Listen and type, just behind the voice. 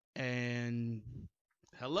And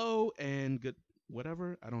hello and good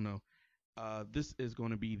whatever. I don't know. This is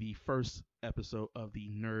going to be the first episode of the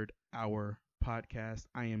Nerd Hour podcast.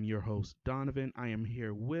 I am your host, Donovan. I am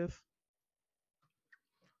here with.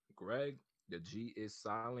 Greg, the G is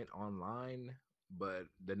silent online, but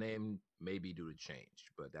the name may be due to change,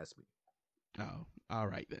 but that's me. Oh, all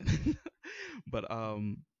right then. but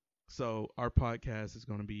so our podcast is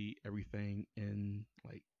going to be everything in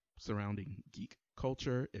like surrounding geek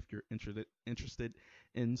culture. If you're interested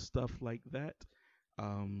in stuff like that,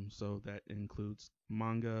 so that includes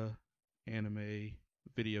manga, anime,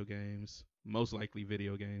 video games, most likely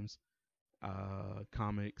video games,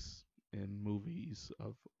 comics, and movies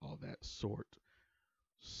of all that sort.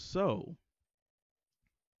 So,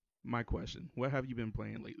 my question: what have you been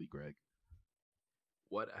playing lately, Greg?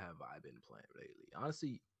 What have I been playing lately?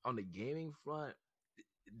 Honestly, on the gaming front,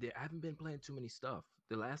 I haven't been playing too many stuff.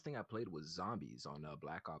 The last thing I played was Zombies on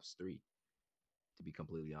Black Ops 3, to be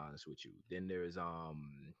completely honest with you. Then there's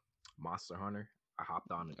Monster Hunter. I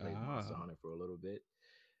hopped on and played Monster Ah, Hunter for a little bit.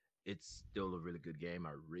 It's still a really good game.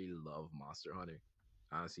 I really love Monster Hunter,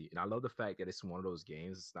 honestly, and I love the fact that it's one of those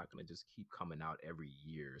games. It's not gonna just keep coming out every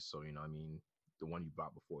year. So you know, what I mean, the one you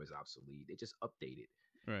bought before is obsolete. They just update it.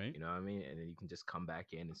 right. You know what I mean? And then you can just come back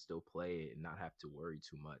in and still play it and not have to worry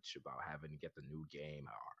too much about having to get the new game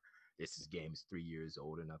or game is 3 years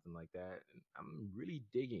old or nothing like that. And I'm really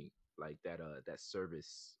digging like that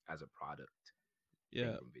service as a product thing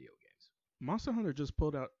Yeah, from video games. Monster Hunter just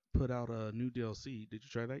put out a new DLC. Did you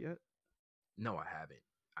try that yet? No, I haven't.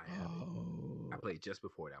 I haven't. I Oh, played just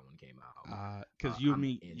before that one came out. because I'm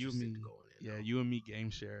interested to go in yeah, though. you and me game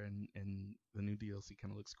share, and the new DLC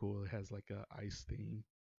kind of looks cool. It has like a ice theme.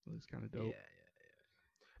 It looks kind of Yeah, dope. yeah.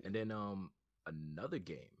 And then another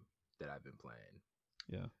game that I've been playing,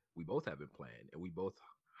 Yeah. we both have been playing, and we both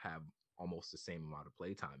have almost the same amount of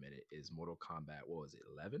playtime in it. Is Mortal Kombat? What was it,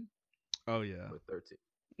 11 Oh yeah. or 13?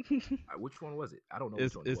 Which one was it? I don't know which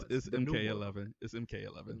it's one it it's was. it's The new Mortal MK11. Kombat, It's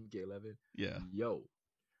MK11. MK11. Yeah. Yo,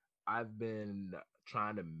 I've been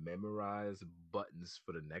trying to memorize buttons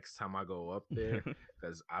for the next time I go up there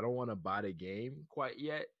because I don't want to buy the game quite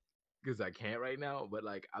yet because I can't right now. But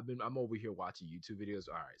like I'm over here watching YouTube videos.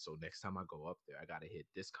 All right, so next time I go up there, I gotta hit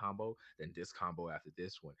this combo, then this combo after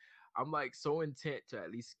this one. I'm like so intent to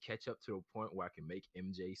at least catch up to a point where I can make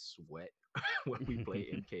MJ sweat when we play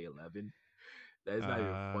MK11. That is not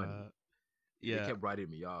even funny. uh They yeah. kept writing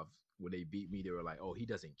me off when they beat me. They were like, "Oh, he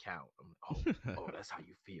doesn't count." I'm like, "Oh, that's how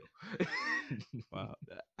you feel." Wow.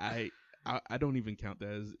 I, I don't even count that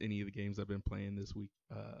as any of the games I've been playing this week.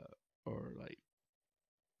 Or like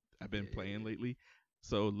I've been playing Yeah. lately.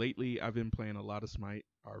 So lately I've been playing a lot of Smite.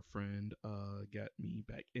 Our friend got me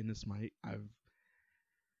back into Smite. I've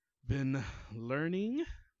been learning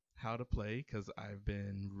how to play because I've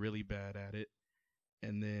been really bad at it.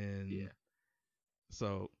 And then Yeah.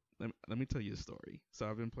 so let me tell you a story. So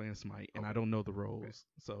I've been playing Smite and I Okay. don't know the Okay. roles.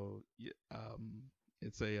 So yeah,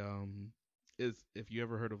 it's a is if you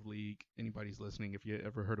ever heard of League, anybody's listening, if you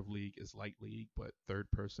ever heard of League, it's like League but third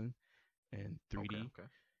person and Okay. 3D. Okay.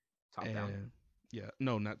 Top down. And yeah,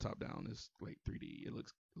 no, not top down. It's like 3D. It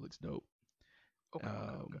looks dope. Okay.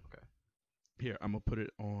 Okay. Okay. Um, Okay. here I'm gonna put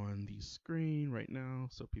it on the screen right now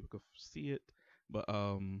so people can see it. But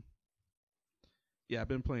yeah, I've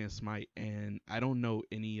been playing Smite and I don't know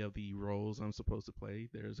any of the roles I'm supposed to play.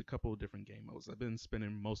 There's a couple of different game modes. I've been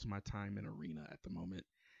spending most of my time in arena at the moment,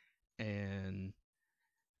 and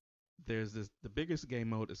there's this the biggest game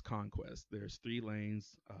mode is conquest. There's three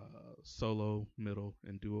lanes: solo, middle,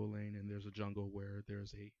 and duo lane, and there's a jungle where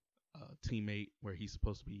there's a teammate where he's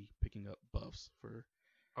supposed to be picking up buffs for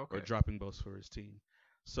or Okay. dropping buffs for his team.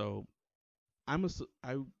 So I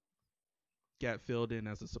got filled in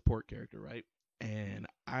as a support character, right? And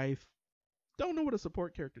I don't know what a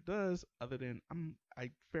support character does other than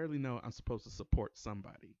I fairly know I'm supposed to support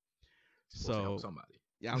somebody. Supposed to help So somebody.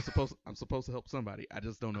 yeah, I'm supposed to help somebody. I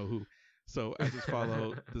just don't know who. So I just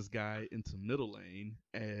follow this guy into middle lane,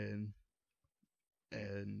 and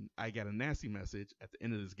I got a nasty message at the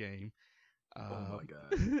end of this game Oh my um,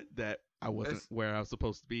 god. that I wasn't That's where I was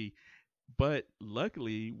supposed to be. But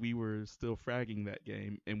luckily, we were still fragging that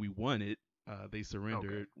game, and we won it. They okay.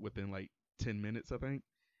 surrendered within like 10 minutes, I think.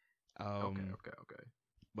 Okay. Um, Okay. Okay.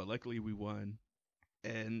 but luckily, we won.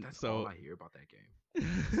 And That's all so, I hear about that game.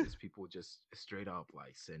 Is people just straight up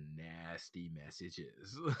like send nasty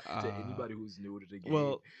messages to uh, anybody who's new to the game,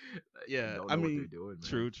 well, yeah, don't I know what they're mean, doing, man.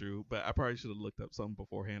 true, true. But I probably should have looked up something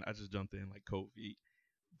beforehand. I just jumped in like cold feet.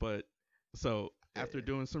 But so after Yeah.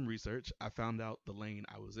 doing some research, I found out the lane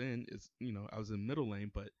I was in is, I was in middle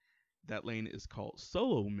lane, but that lane is called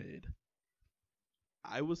solo mid.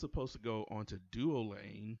 I was supposed to go onto Duo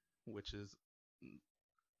Lane, which is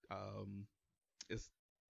um, it's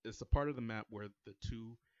it's a part of the map where the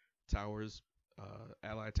two towers,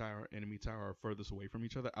 ally tower, enemy tower, are furthest away from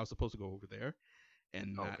each other. I was supposed to go over there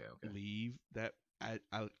and not Okay, okay. leave that. I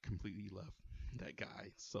completely left that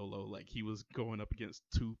guy solo. Like he was going up against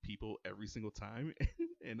two people every single time,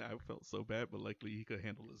 and I felt so bad. But luckily, he could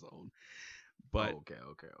handle his own. But Okay,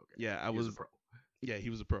 okay, okay. yeah, I He was a was. pro. Yeah, he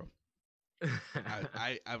was a pro.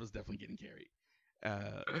 I was definitely getting carried.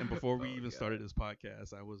 And before we Oh even god. started this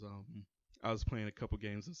podcast, I was playing a couple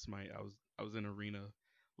games of Smite. I was in arena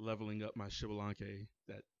leveling up my Shibalanke.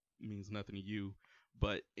 That means nothing to you,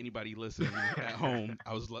 but anybody listening at home,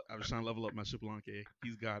 I was trying to level up my Shibalanke.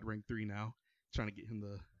 He's God rank 3 now. Trying to get him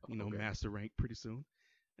the Okay. master rank pretty soon.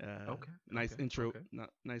 Okay. Nice Okay. intro, Okay.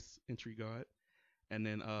 nice entry guard. And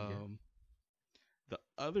then Yeah. the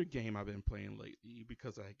other game I've been playing lately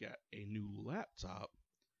because I got a new laptop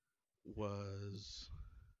was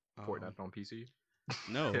um Fortnite on PC.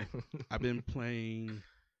 no, I've been playing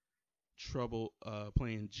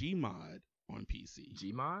playing Gmod on PC.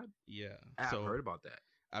 Gmod? Yeah. I've So heard about that.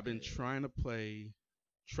 I've been Yeah. trying to play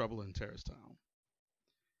Trouble in Terrorist Town.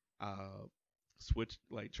 Switch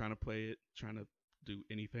like trying to play it, trying to do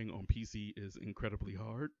anything on PC is incredibly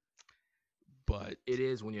hard. But It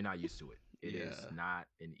is when you're not used to it. It is yeah. not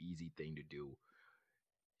an easy thing to do.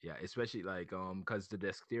 Yeah, especially like because the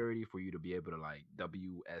dexterity for you to be able to like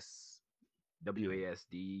Yeah.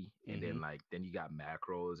 WASD and Mhm. then you got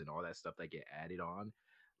macros and all that stuff that get added on.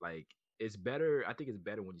 Like it's better. I think it's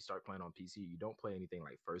better when you start playing on PC. You don't play anything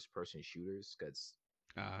like first person shooters because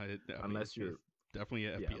I mean, unless you're it's definitely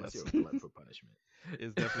an unless you're FPS. a glutton for punishment.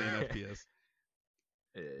 It's definitely an FPS.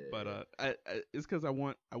 But Yeah. it's because I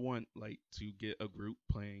want like to get a group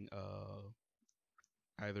playing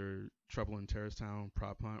either Trouble in Terrorist Town,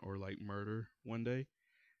 Prop Hunt, or like Murder one day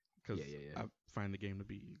because Yeah, yeah, yeah. I find the game to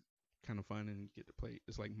be kind of fun and you get to play.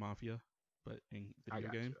 It's like Mafia, but in I video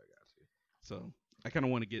got you. game. I got you. So I kind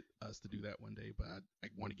of want to get us to do that one day, but I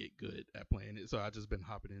want to get good at playing it. So I just been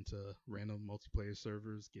hopping into random multiplayer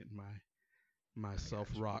servers, getting I myself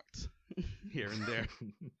got rocked here and there.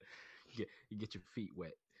 you. You get your feet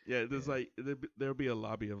wet. Yeah, there's Yeah. like there'll be a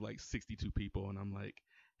lobby of like 62 people, and I'm like,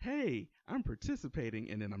 "Hey, I'm participating,"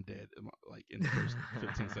 and then I'm dead like in the first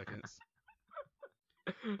 15 seconds.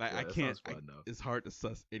 Like I Yeah, that can't. sounds fun though. It's hard to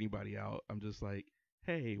suss anybody out. I'm just like,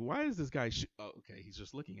 "Hey, why is this guy? Oh, okay, he's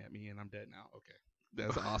just looking at me, and I'm dead now. Okay,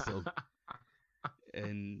 that's awesome."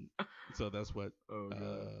 And so that's what Oh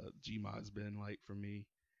god. Gmod's been like for me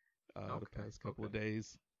the Okay. past couple of Okay.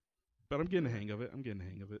 days. But I'm getting the Yeah. hang of it. I'm getting the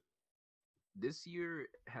hang of it. This year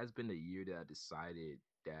has been the year that I decided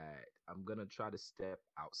that I'm gonna try to step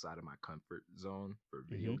outside of my comfort zone for video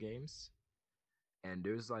Hmm. games. And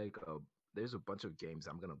there's a bunch of games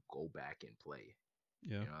I'm gonna go back and play.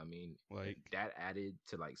 Yeah, You know what I mean? And like that added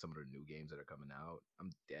to like some of the new games that are coming out.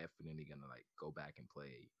 I'm definitely gonna like go back and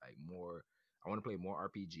play like more. I want to play more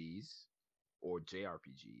RPGs or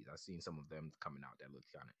JRPGs. I've seen some of them coming out that look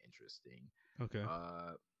kind of interesting. okay.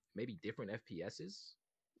 Uh, Maybe different FPSs.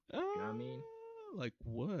 Uh, You know what I mean? like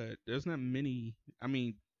what? There's not many. I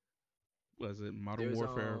mean, was it Modern There's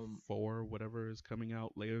Warfare 4, whatever is coming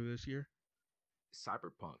out later this year?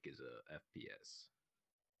 Cyberpunk is a FPS.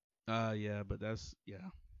 Yeah, but that's yeah.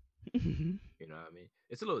 You know what I mean?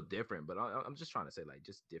 It's a little different, but I'm just trying to say like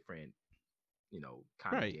just different,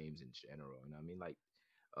 kind of Right. games in general. You know what I mean? Like,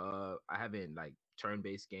 I haven't like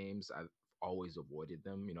turn-based games. I've always avoided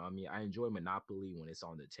them. You know what I mean? I enjoy Monopoly when it's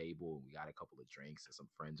on the table and we got a couple of drinks and some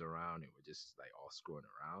friends around and we're just like all screwing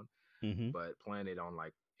around. Mm-hmm. But playing it on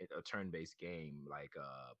like a turn-based game like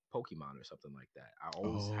Pokemon or something like that, I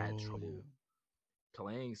always had Oh yeah. trouble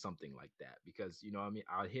playing something like that because you know what I mean,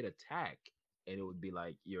 I'll hit attack and it would be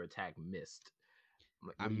like your attack missed. I'm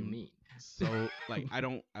like, what do you I'm mean? so like I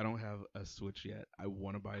don't have a Switch yet. I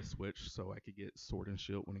want to buy a Switch so I could get Sword and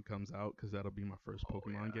Shield when it comes out because that'll be my first Oh Pokemon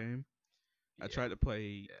yeah, game. I yeah, tried to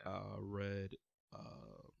play yeah. Red,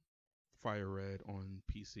 Fire Red on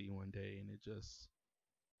PC one day and it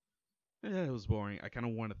was boring. I kind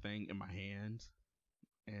of want a thing in my hand,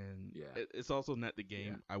 and Yeah, it's also not the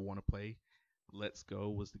yeah. game I want to play. Let's Go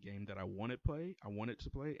was the game that I wanted to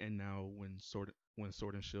play, and now when Sword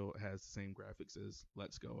and Shield has the same graphics as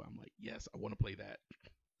Let's Go, I'm like, yes, I want to play that.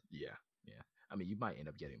 Yeah, yeah. I mean, you might end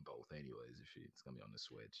up getting both anyways if it's gonna be on the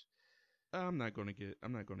Switch. I'm not gonna get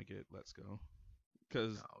Let's Go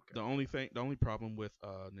because Oh, okay, the only problem with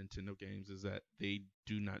Nintendo games is that they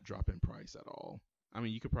do not drop in price at all. I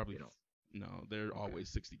mean, you could probably you know, no, they're okay. always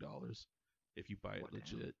 $60 if you buy it What the hell?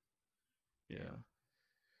 legit. Yeah. Damn,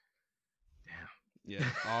 damn. Yeah,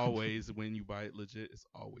 always when you buy it legit, it's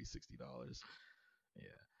always $60.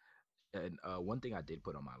 Yeah. And one thing I did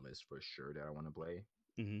put on my list for sure that I want to play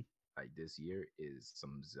Hmm. like this year is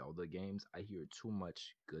some Zelda games. I hear too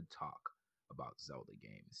much good talk about Zelda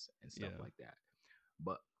games and stuff Yeah. like that.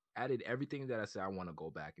 But added everything that I said I want to go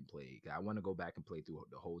back and play. I want to go back and play through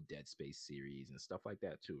the whole Dead Space series and stuff like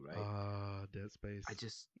that too, right? Dead I Space.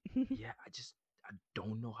 just yeah, I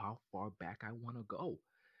don't know how far back I want to go.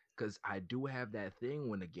 Cause I do have that thing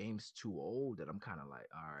when the game's too old that I'm kind of like,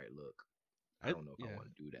 all right, look, I I don't know if I yeah. want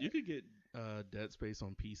to do You that. could get Dead Space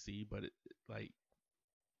on PC, but like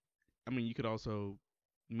I mean, you could also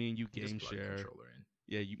me and you Just game plug a share. controller in.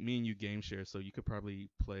 Yeah, me and you game share, so you could probably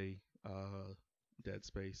play Dead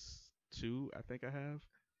Space 2, I think I have.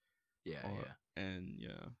 Yeah, Or yeah. and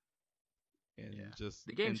yeah, Yeah. and just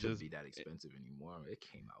The game and shouldn't just be that eh, expensive anymore. It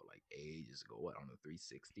came out like ages ago. What, on the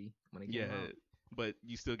 360 when it came yeah, out? but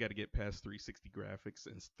you still got to get past 360 graphics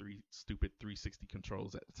and three stupid 360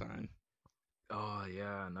 controls at the time. Oh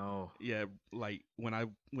yeah, no. Yeah, like when I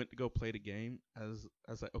went to go play the game, I was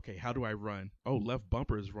like, okay, how do I run? Oh, left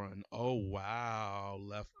bumper is run. Oh wow,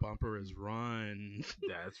 left bumper is run.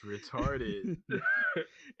 That's retarded.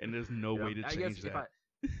 And there's no way to I guess change that.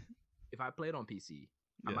 if I played on PC,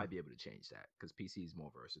 I Yeah. might be able to change that because PC is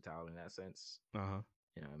more versatile in that sense. Uh huh.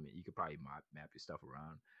 You know, what I mean, you could probably map your stuff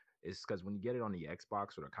around. It's because when you get it on the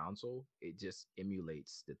Xbox or the console, it just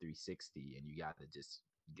emulates the 360, and you got to just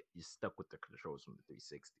you're stuck with the controls from the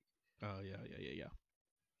 360. Oh yeah, yeah, yeah, yeah.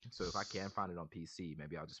 So if I can find it on PC,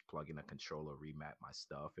 maybe I'll just plug in a controller, remap my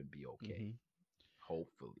stuff, and be okay. Mm-hmm.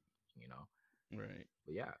 Hopefully, you know. Right.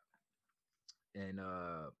 But yeah, and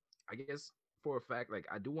I guess for a fact, like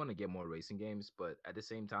I do want to get more racing games, but at the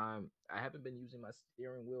same time, I haven't been using my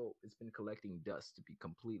steering wheel. It's been collecting dust, to be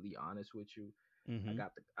completely honest with you. Mm-hmm.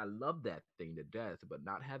 I love that thing to death, but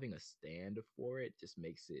not having a stand for it just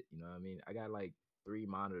makes it, you know what I mean? I got like three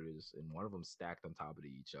monitors and one of them stacked on top of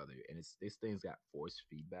each other, and it's this thing's got force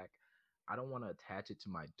feedback. I don't want to attach it to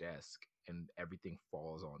my desk and everything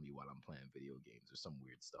falls on me while I'm playing video games or some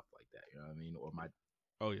weird stuff like that. You know what I mean? Or my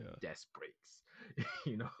Oh yeah. desk breaks,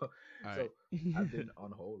 you know? All right. So I've been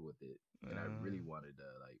on hold with it, and I uh, really wanted to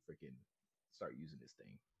like freaking start using this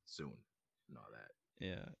thing soon and all that.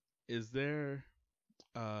 yeah. Is there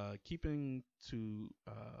keeping to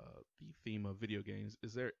the theme of video games,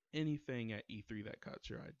 is there anything at E3 that caught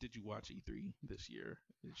your eye? Did you watch E3 this year?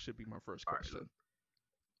 It should be my first All right, look, question.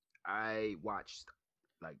 I watched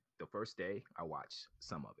like the first day, I watched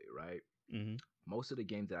some of it, right? Mm-hmm. Most of the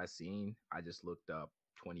games that I seen, I just looked up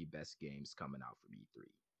 20 best games coming out from E3.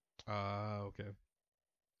 Okay.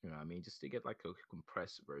 You know what I mean? Just to get like a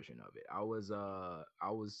compressed version of it.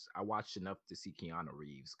 I watched enough to see Keanu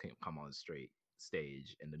Reeves come on straight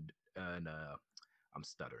stage and I'm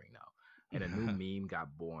stuttering now. And a new meme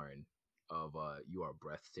got born of you are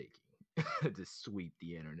breathtaking to sweep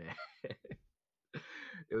the internet.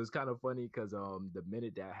 It was kind of funny because the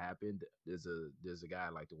minute that happened, there's a guy I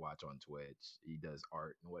like to watch on Twitch. He does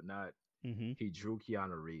art and whatnot. Mm-hmm. He drew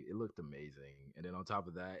Keanu Reeves. It looked amazing. And then on top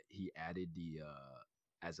of that, he added the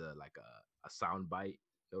as a like a sound bite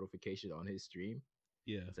notification on his stream.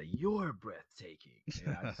 Yeah. It's like you're breathtaking.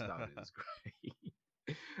 And I just thought it was great.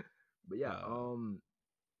 But yeah, uh,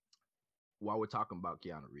 while we're talking about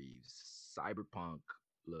Keanu Reeves, Cyberpunk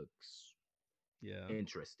looks yeah.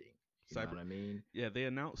 interesting. You know Cyber. what I mean? Yeah, they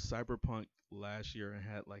announced Cyberpunk last year and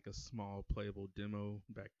had like a small playable demo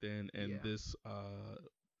back then, and Yeah. this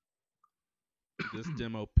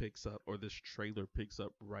demo picks up, or this trailer picks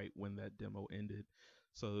up right when that demo ended.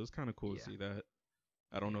 So it was kind of cool to Yeah. see that.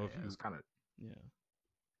 I don't know if Yeah. It's you, kind of yeah.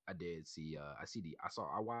 I did see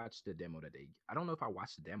I watched the demo that they I don't know if I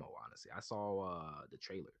watched the demo honestly. I saw the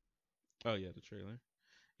trailer. Oh yeah, the trailer.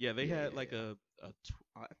 Yeah, they Yeah, had yeah, like yeah.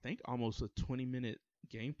 I think almost a 20-minute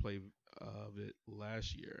gameplay of it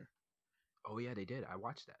last year. Oh yeah, they did. I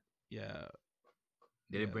watched that. Yeah,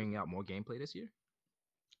 Did it yeah. bring out more gameplay this year?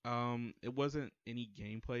 It wasn't any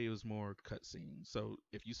gameplay. It was more cutscene. So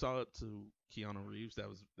if you saw it to Keanu Reeves, that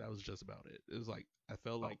was just about it. It was like I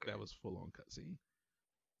felt like Okay. that was full on cutscene.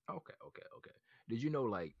 Okay. Did you know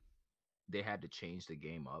like they had to change the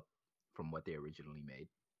game up from what they originally made?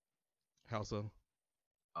 How so?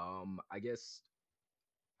 I guess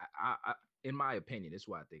I in my opinion, this is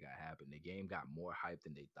what I think happened. The game got more hype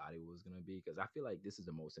than they thought it was gonna be because I feel like this is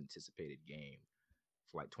the most anticipated game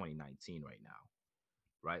for like 2019 right now,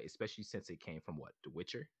 right? Especially since it came from what The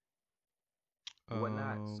Witcher or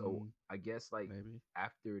whatnot. So Um, I guess like maybe.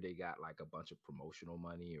 after they got like a bunch of promotional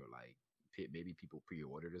money or like maybe people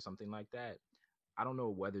pre-ordered or something like that. I don't know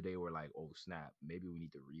whether they were like, oh snap, maybe we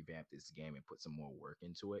need to revamp this game and put some more work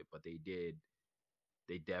into it. But they did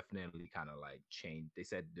they definitely kind of like changed. They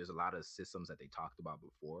said there's a lot of systems that they talked about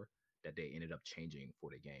before that they ended up changing for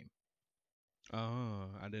the game. Oh,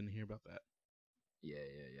 I didn't hear about that.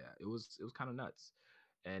 Yeah. It was kind of nuts.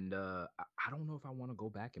 And I don't know if I want to go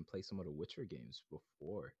back and play some of the Witcher games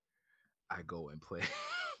before I go and play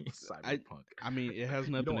I Cyberpunk. I mean, it has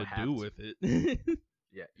You nothing don't to have do to. with it.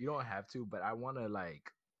 Yeah, you don't have to, but I want to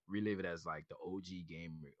like relive it as like the OG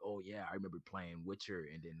gamer. Oh yeah, I remember playing Witcher,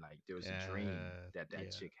 and then like there was a dream that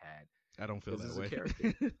Yeah, chick had I don't feel because that there's a way. character.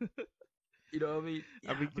 You know what I mean?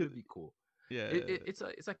 I Yeah, mean, but it'd be cool. yeah,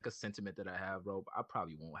 It's like a sentiment that I have, bro. But I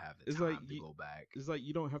probably won't have the it's like time to go back. it's like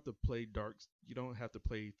you don't have to play You don't have to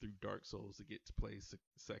play through Dark Souls to get to play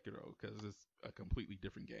Sekiro because it's a completely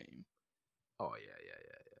different game. Oh yeah.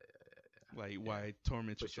 Like, Yeah, why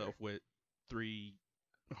torment for sure. yourself with 3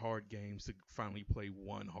 hard games to finally play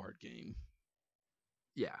one hard game?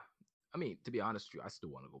 Yeah. I mean, to be honest with you, I still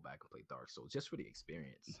want to go back and play Dark Souls just for the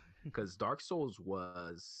experience. Because Dark Souls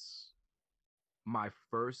was my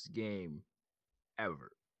first game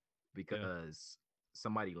ever Yeah, because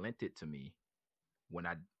somebody lent it to me when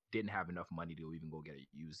I didn't have enough money to even go get a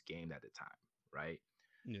used game at the time, right?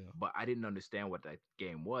 yeah, But I didn't understand what that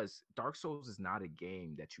game was. Dark Souls is not a game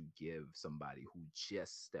that you give somebody who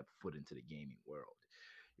just stepped foot into the gaming world.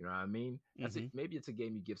 You know what I mean? That's it. hmm, Maybe it's a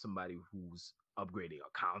game you give somebody who's upgrading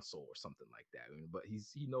a console or something like that. I mean, but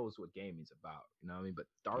he knows what gaming's about. You know what I mean? But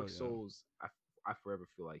oh Dark yeah. Souls, I forever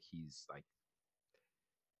feel like he's like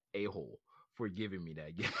a hole for giving me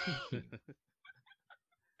that game.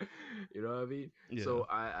 You know what I mean? Yeah, So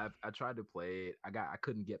I tried to play it. I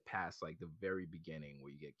couldn't get past like the very beginning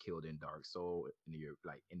where you get killed in Dark Soul in your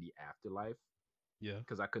like in the afterlife yeah.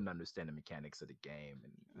 because I couldn't understand the mechanics of the game.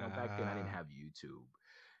 And back then I didn't Ah, have YouTube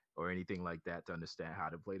or anything like that to understand how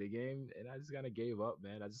to play the game. And I just kind of gave up,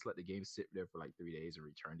 man. I just let the game sit there for like 3 days and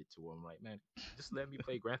returned it to him. Like, man, just let me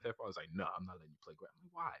play Grand Theft Auto. I was like, no, I'm not letting you play Grand. I'm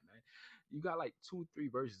like, why, man? You got like 2, 3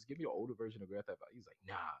 versions. Give me an older version of Grand Theft Auto. He's like,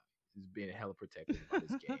 nah. He's being hella protective about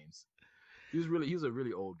his games. He was a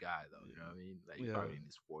really old guy though. You know what I mean? Like he's yeah. probably in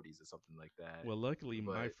his 40s or something like that. Well, luckily,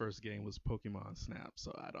 my But first game was Pokemon Snap,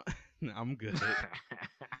 so I don't. I'm good.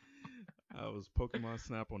 I was Pokemon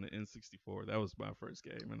Snap on the N64. That was my first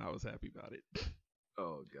game, and I was happy about it.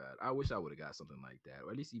 oh god, I wish I would have got something like that,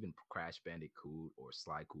 or at least even Crash Bandicoot or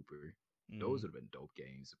Sly Cooper. Those Mm, would have been dope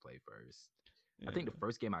games to play first. I think the yeah.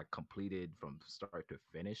 first game I completed from start to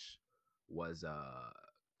finish was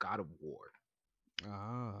God of War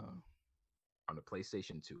Ah, on the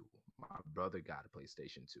PlayStation 2. My brother got a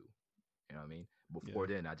PlayStation 2. You know what I mean? Before yeah.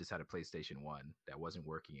 then, I just had a PlayStation 1 that wasn't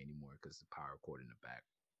working anymore because the power cord in the back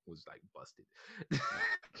was like busted.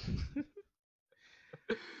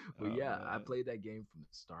 But Oh yeah, I man. played that game from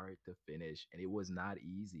start to finish, and it was not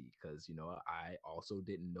easy because I also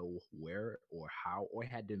didn't know where or how or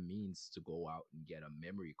had the means to go out and get a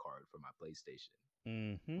memory card for my PlayStation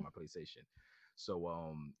Mm-hmm. for my PlayStation.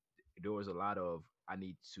 So there was a lot of I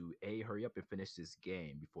need to hurry up and finish this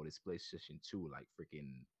game before this PlayStation 2 like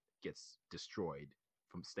freaking gets destroyed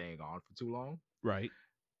from staying on for too long. Right.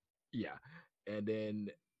 Yeah. And then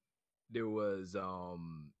there was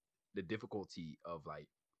the difficulty of like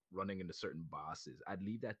running into certain bosses. I'd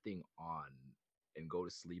leave that thing on and go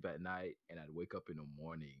to sleep at night, and I'd wake up in the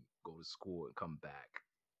morning, go to school, and come back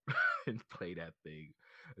and play that thing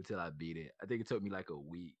until I beat it. I think it took me like a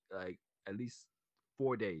week, like at least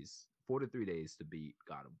 4 days, 4 to 3 days to beat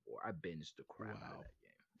God of War. I binged the crap out of Wow. that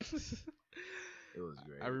game. It was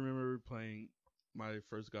I great. remember playing my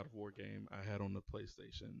first God of War game I had on the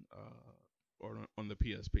PlayStation, or on the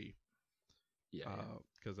PSP, Yeah, yeah.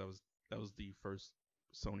 because that was the first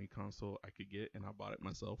Sony console I could get, and I bought it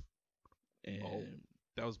myself. Oh, And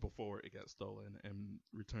that was before it got stolen and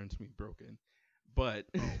returned to me broken. But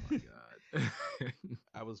oh my God.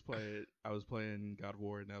 I was playing God of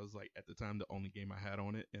War, and that was like at the time the only game I had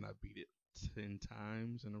on it, and I beat it 10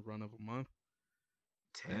 times in a run of a month.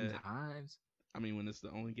 Ten Uh, times? I mean, when it's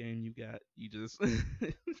the only game you got, you just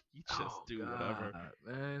you just Oh do whatever. God,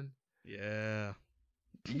 man. Yeah,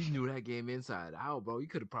 You knew that game inside out, bro. You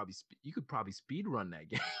could probably speed run that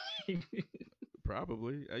game.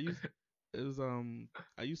 probably. It was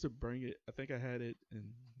I used to bring it. I think I had it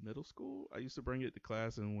in middle school. I used to bring it to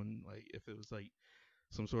class, and when like if it was like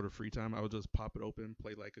some sort of free time, I would just pop it open,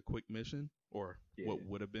 play like a quick mission or what Yeah.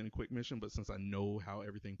 would have been a quick mission. But since I know how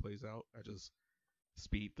everything plays out, I just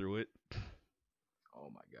speed through it. Oh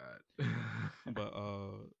my God. But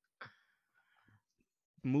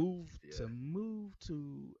move Yeah. move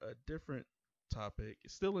to a different topic.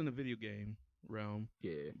 Still in the video game realm,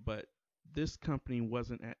 Yeah. but this company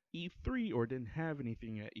wasn't at E3 or didn't have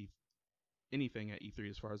anything at E3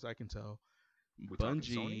 as far as I can tell. We talking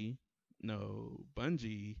Sony? Bungie, no,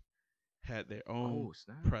 Bungie had their own Oh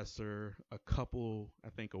snap! presser I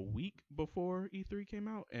think a week before E3 came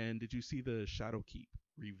out. And did you see the Shadowkeep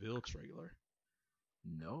reveal trailer?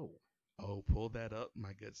 No. Oh, pull that up,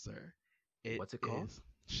 my good sir. It What's it called? is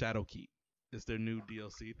Shadowkeep. It's their new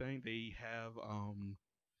DLC thing. They have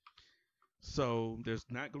so there's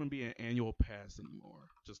not going to be an annual pass anymore.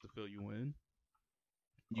 Just to fill you in,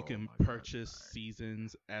 you Oh can my god! purchase All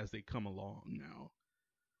seasons as they come along now.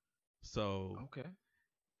 So right. Okay.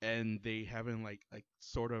 and they having like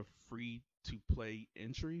sort of free to play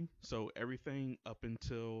entry. So everything up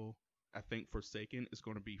until I think Forsaken is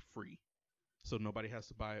going to be free. So nobody has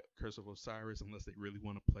to buy Curse of Osiris unless they really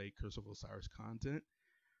want to play Curse of Osiris content.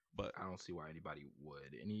 But I don't see why anybody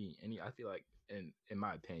would. Any I feel like in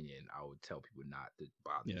my opinion, I would tell people not to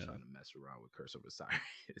bother yeah, trying to mess around with Curse of Osiris.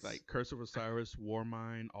 like Curse of Osiris,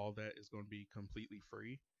 Warmind, all that is going to be completely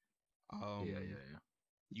free. Yeah, Um, yeah, yeah.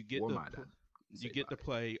 you get to Warmind, I'd you say get buy to it.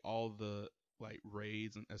 play all the like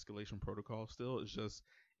raids and escalation protocol still. It's just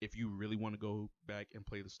if you really want to go back and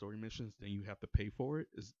play the story missions, then you have to pay for it.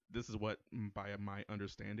 Is this is what by my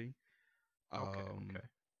understanding. Okay, Um, okay.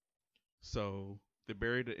 so the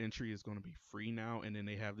barrier to entry is going to be free now, and then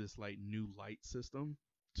they have this like new light system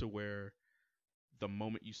to where the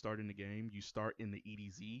moment you start in the game, you start in the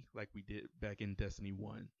EDZ like we did back in Destiny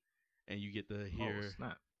 1, and you get to Oh hear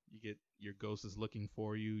snap! you get your ghost is looking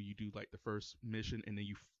for you. You do like the first mission, and then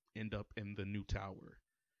you end up in the new tower,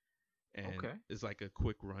 and Okay, it's like a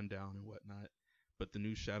quick rundown and whatnot. But the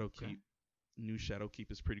okay. New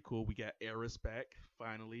Shadowkeep is pretty cool. We got Eris back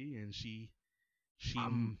finally, and she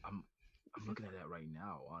I'm I'm I'm looking at that right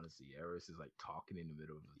now. Honestly, Eris is like talking in the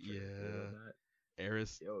middle of the trailer and yeah, whatnot.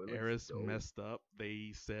 Eris Yo, it looks Eris dope. messed up.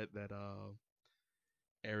 They said that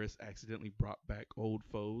Eris accidentally brought back old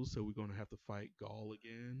foes, so we're gonna have to fight Gaul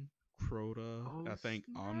again, Crota, Oh I think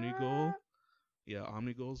Omnigul. snap! Yeah,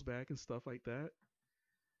 Omnigul's back and stuff like that.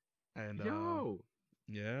 And Yo,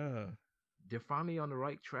 yeah, they're finally on the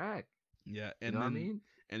right track. yeah, You know what I mean?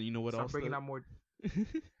 and you know what Start else bringing that out more.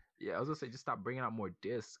 Yeah, I was gonna say just stop bringing out more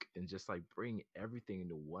disc and just like bring everything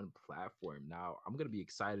into one platform. Now I'm gonna be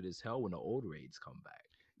excited as hell when the old raids come back.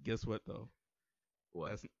 guess what though?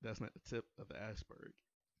 What? That's not the tip of the iceberg.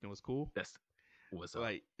 You know what's cool? That's what's up.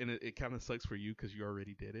 Like, and it kind of sucks for you because you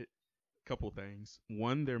already did it. Couple things.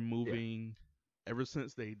 One, they're Yeah, moving. Ever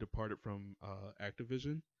since they departed from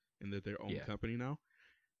Activision and they're their own yeah. company now,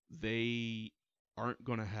 they aren't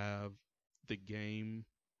gonna have the game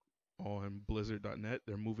on Blizzard.net.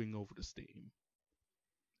 They're moving over to Steam,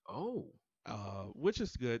 Oh, which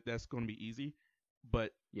is good. That's going to be easy,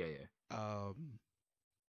 but yeah, yeah. um,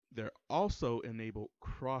 they're also enable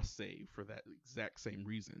cross save for that exact same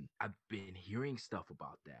reason. I've been hearing stuff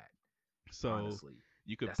about that. So Honestly,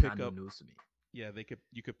 you could that's not pick new up, news to me. yeah, they could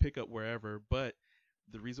you could pick up wherever, but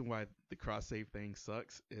the reason why the cross save thing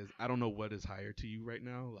sucks is I don't know what is higher to you right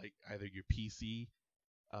now, like either your PC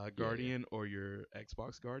Yeah, yeah. Guardian or your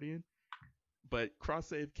Xbox Guardian. But cross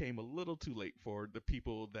save came a little too late for the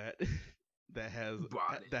people that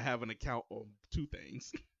Bought it. that have an account on two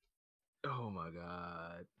things. Oh my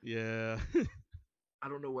god. Yeah. I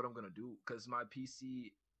don't know what I'm gonna do because my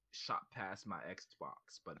PC shot past my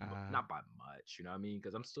Xbox, but uh, not by much. You know what I mean?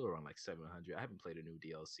 Because I'm still around like 700. I haven't played a new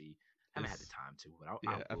DLC. Haven't had the it's time to, but I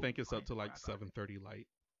yeah, I will be think it's up playing to the like crap out of it. 730 light.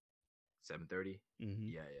 730.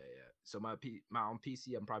 Mhm. Yeah, yeah, yeah. So my on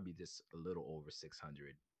PC, I'm probably just a little over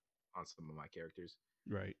 600 on some of my characters,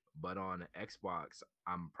 Right. but on Xbox,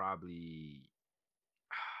 I'm probably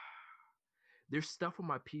there's stuff on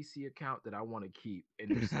my PC account that I want to keep, and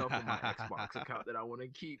there's stuff on my Xbox account that I want to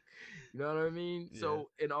keep. You know what I mean? Yeah. So,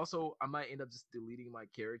 and also, I might end up just deleting my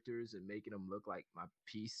characters and making them look like my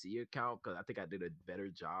PC account because I think I did a better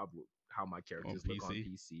job with how my On characters look on PC.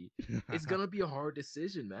 PC. It's gonna be a hard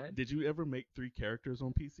decision, man. Did you ever make 3 characters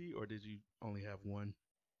on PC or did you only have one?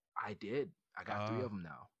 I did. I got three Uh of them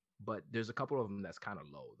now, but there's a couple of them that's kind of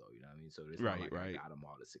low though. You know what I mean? So it's not right, like I right. got them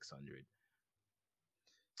all to 600.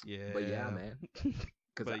 But yeah, Yeah. man.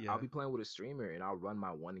 Because But I'll yeah. be playing with a streamer and I'll run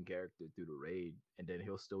my one character through the raid, and then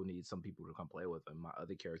he'll still need some people to come play with him. My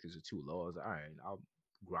other characters are too low. I was like, all right, I'll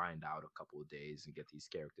grind out a couple of days and get these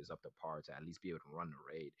characters up to par to at least be able to run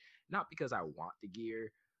the raid. Not because I want the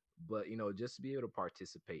gear, but just to be able to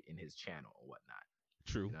participate in his channel or whatnot.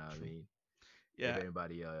 True, You know what I true. mean? If Yeah.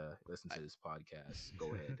 anybody listen I, to this podcast,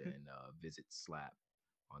 go ahead and visit Slap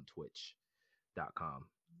on Twitch.com.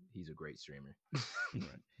 He's a great streamer.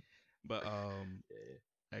 right. But Yeah.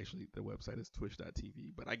 actually the website is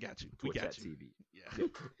twitch.tv, but I got you. We got you. Twitch.tv.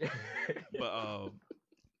 Yeah. But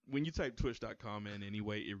when you type twitch.com in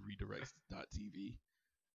anyway, it redirects to .tv.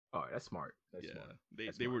 Oh, that's smart. That's Yeah, smart.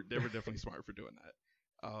 they That's they smart. were they were definitely smart for doing that.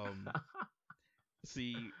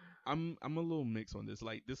 See, I'm a little mixed on this.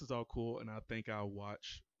 Like, this is all cool, and I think I'll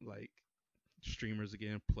watch like streamers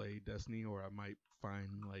again play Destiny, or I might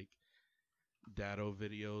find like Dado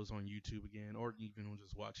videos on YouTube again, or even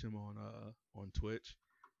just watch him on Twitch.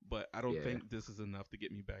 But I don't Yeah, think this is enough to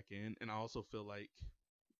get me back in, and I also feel like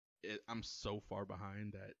I'm so far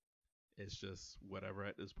behind that it's just whatever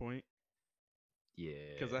at this point.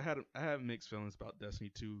 Because yeah. I had mixed feelings about Destiny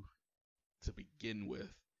 2 to begin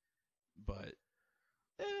with, but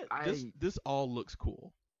I this all looks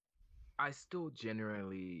cool. I still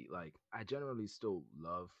generally like. I generally still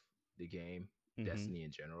love the game, Hmm. Destiny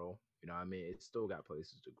in general. You know what I mean? It's still got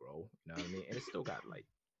places to grow. You know what I mean? And it's still got like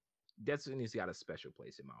Destiny's got a special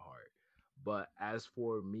place in my heart. But as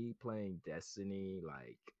for me playing Destiny,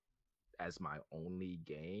 like as my only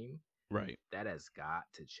game, Right. that has got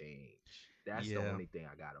to change. That's the Yeah. only thing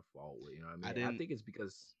I got to fault with. You know what I I mean? And I didn't. think it's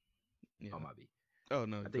because oh Yeah. my b. Oh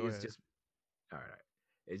no. I think Go it's ahead. just all right.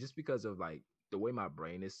 It's just because of like the way my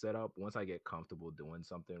brain is set up. Once I get comfortable doing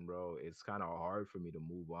something, bro, it's kind of hard for me to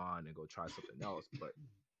move on and go try something else. But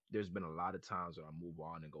there's been a lot of times where I move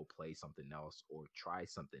on and go play something else or try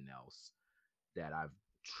something else that I've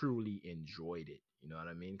truly enjoyed it. You know what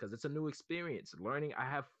I mean? Because it's a new experience. Learning, I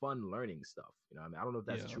have fun learning stuff. You know what I mean? I don't know if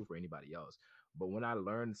that's Yeah. true for anybody else, but when I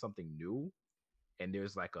learn something new and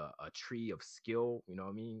there's like a tree of skill, you know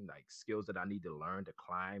what I mean? Like skills that I need to learn to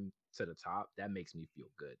climb to the top, that makes me feel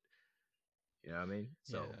good. You know what I mean?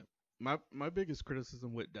 So, Yeah. My biggest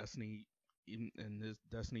criticism with Destiny, and this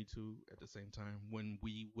Destiny 2 at the same time, when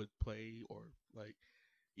we would play, or like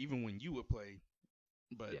even when you would play,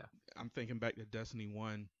 but yeah. I'm thinking back to Destiny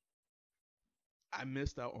 1. I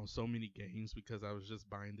missed out on so many games because I was just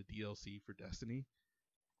buying the DLC for Destiny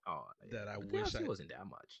Oh, yeah. that I But wish DLC I wasn't that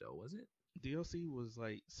much though, was it? DLC was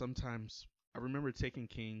like sometimes I remember Taken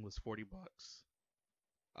King was $40.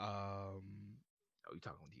 Um Oh, you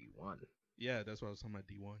talking D1. yeah, that's what I was talking about.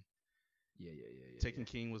 D1. Yeah, yeah, yeah, yeah, Taken yeah.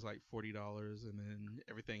 King was like $40, and then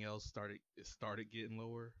everything else started getting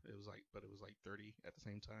lower. But it was like 30 at the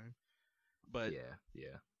same time. But Yeah,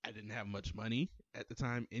 yeah. I didn't have much money at the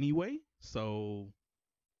time anyway, so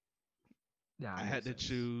Nah, I it had makes to sense.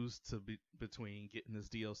 choose between getting this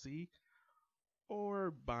DLC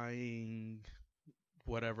or buying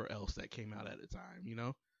whatever else that came out at the time, you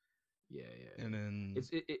know? Yeah, yeah, And yeah. then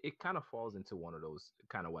It kind of falls into one of those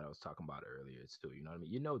kind of what I was talking about earlier too. You know what I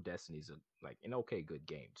mean? You know, Destiny's a like an okay good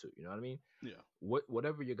game too. You know what I mean? yeah.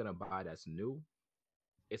 Whatever you're gonna buy that's new,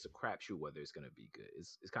 it's a crapshoot whether it's gonna be good.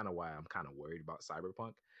 It's kind of why I'm kind of worried about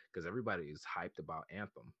Cyberpunk because everybody is hyped about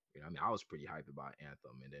Anthem. You know, what I mean, I was pretty hyped about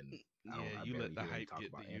Anthem, and then Yeah, I you let barely the hear any hype talk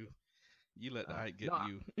get to about you. Anthem. You let the hype get No, to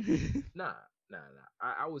you. nah, nah.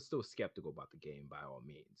 I was still skeptical about the game by all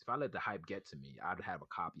means. If I let the hype get to me, I'd have a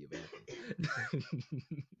copy of Anthem.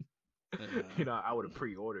 uh, I would have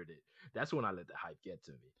pre-ordered it. That's when I let the hype get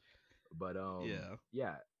to me. But yeah.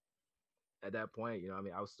 yeah, at that point, I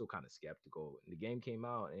mean, I was still kind of skeptical. The game came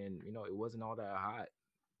out, and it wasn't all that hot.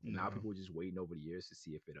 And now No. people are just waiting over the years to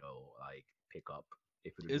see if it'll like pick up,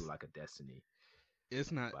 if it'll do It's like a Destiny.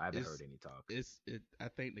 it's not But I haven't heard any talk. I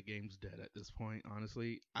think the game's dead at this point,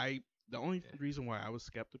 honestly. The only Yeah. reason why I was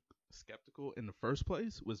skeptical in the first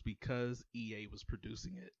place was because EA was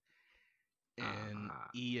producing it. And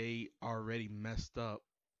Ah, EA already messed up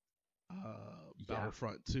yeah,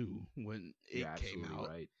 Battlefront 2 when you're it came absolutely out.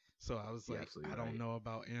 right. So I was You're like, absolutely I don't right. know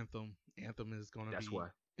about Anthem. Anthem is gonna That's be why.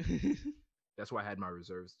 That's why I had my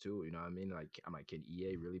reserves too. You know what I mean? Like I'm like, can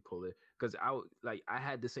EA really pull it? Because I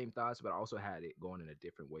had the same thoughts, but I also had it going in a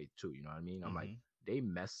different way too. You know what I mean? I'm like, hmm they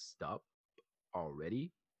messed up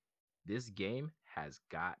already. This game has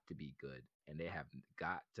got to be good, and they have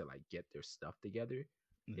got to like get their stuff together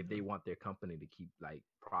if Yeah. they want their company to keep like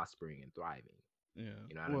prospering and thriving. Yeah.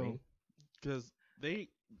 You know what I Well, mean? because they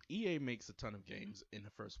EA makes a ton of games in the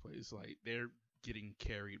first place. Like, they're getting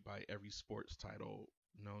carried by every sports title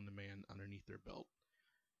known to man underneath their belt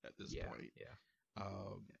at this Yeah, point. yeah,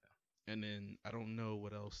 Um, yeah. and then I don't know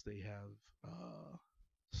what else they have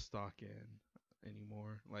stock in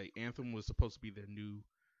anymore. Like, Anthem was supposed to be their new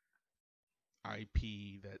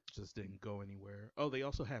IP that just didn't go anywhere. Oh, they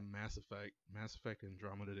also had Mass Effect. Mass Effect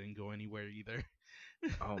Andromeda didn't go anywhere either.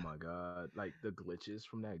 Oh my god! Like the glitches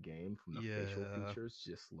from that game, from the facial Yeah. features,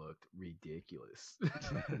 just looked ridiculous.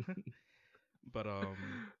 But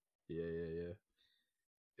Yeah, yeah, yeah.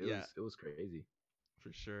 It yeah, was crazy.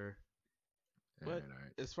 for sure. All But right, all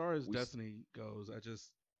right. as far as We Destiny goes, I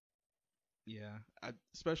just yeah,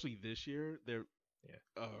 especially this year, they're yeah,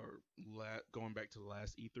 going back to the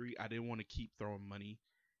last E3, I didn't want to keep throwing money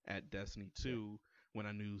at Destiny yeah, 2 when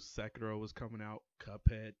I knew Sekiro was coming out,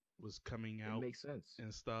 Cuphead was coming It out makes sense.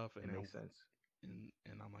 and stuff, It makes sense.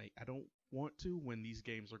 and I'm like, I don't want to when these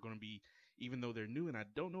games are going to be, even though they're new and I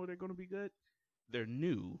don't know they're going to be good, they're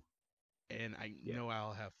new, and I Yeah, know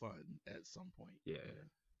I'll have fun at some point. yeah,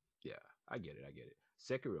 yeah. I get it. I get it.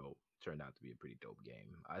 Sekiro turned out to be a pretty dope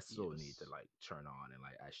game. I still need to Yes. like turn on and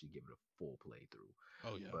like actually give it a full playthrough.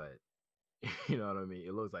 Oh yeah. But you know what I mean?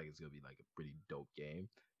 It looks like it's gonna be like a pretty dope game.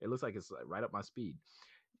 It looks like it's like right up my speed.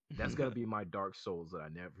 That's gonna be my Dark Souls that I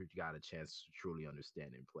never got a chance to truly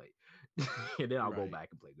understand and play. And then I'll go Right. back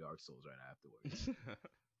and play Dark Souls right afterwards.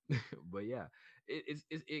 But yeah,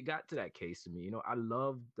 it got to that case to me. You know, I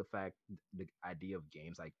love the idea of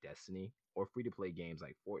games like Destiny or free to play games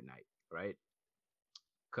like Fortnite, right?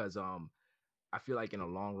 Because I feel like in the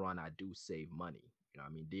long run I do save money. You know, I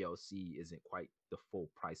mean DLC isn't quite the full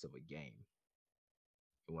price of a game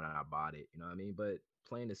when I bought it. You know what I mean? But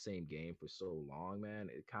playing the same game for so long, man,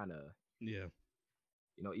 it kind of, Yeah.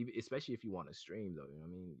 you know, even especially if you want to stream though, you know what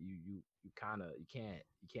I mean? You kind of you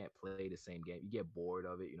can't play the same game. You get bored of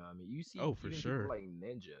it, you know what I mean? You see Oh, for even people sure. like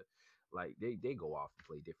Ninja, like they go off and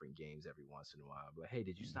play different games every once in a while. But hey,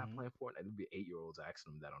 did you stop Hmm. playing Fortnite? There'll be 8-year-olds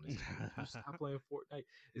asking them that on the street. Did you stop playing Fortnite?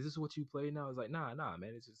 Is this what you play now? It's like, nah,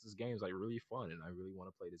 man. It's just this game's like really fun, and I really want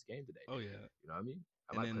to play this game today. Oh yeah. You know what I mean?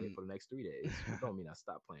 I And might play it then for the next 3 days. It don't mean I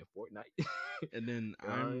stop playing Fortnite. and then You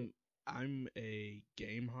know what I mean? I'm a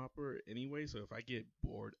game hopper anyway, so if I get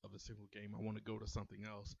bored of a single game, I want to go to something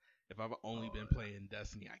else. If I've only Oh, been playing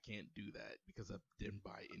Destiny, I can't do that because I didn't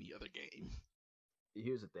buy any other game.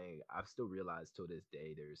 here's the thing. I've still realized till this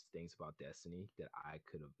day there's things about Destiny that I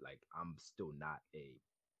could have like I'm still not a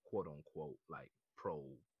quote unquote like pro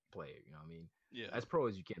player, you know what I mean? Yeah. As pro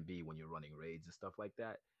as you can be when you're running raids and stuff like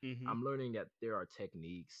that. Mhm. I'm learning that there are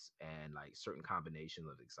techniques and like certain combinations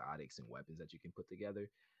of exotics and weapons that you can put together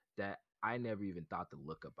that I never even thought to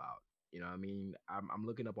look about. You know what I mean? I'm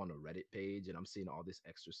looking up on the Reddit page and I'm seeing all this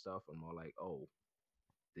extra stuff. I'm all like, oh,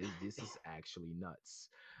 this is actually nuts.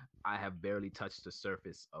 I have barely touched the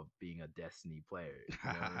surface of being a Destiny player.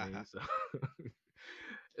 You know what I mean? So,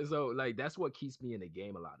 so like that's what keeps me in the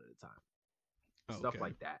game a lot of the time. Stuff Okay.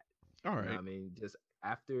 like that. All You know what right. I mean? Just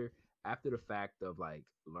after the fact of like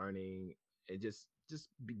learning and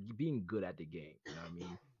being good at the game. You know what I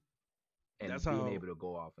mean? That's And being how able to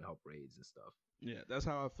go off and help raids and stuff. yeah, that's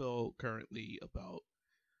how I feel currently about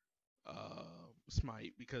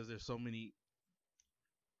Smite because there's so many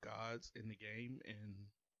gods in the game and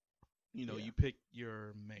Yeah. you pick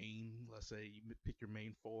your main, let's say you pick your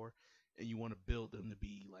main four and you want to build them to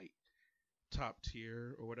be like top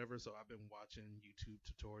tier or whatever. So I've been watching YouTube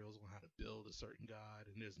tutorials on how to build a certain god,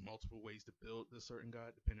 and there's multiple ways to build this certain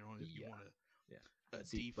god depending on if you Yeah. want Yeah. a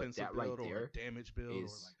See, but defensive that right build or there a damage build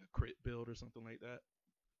or is like a crit build or something like that.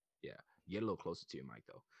 yeah. Get a little closer to your mic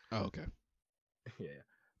though. Oh, okay. Yeah.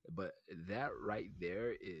 But that right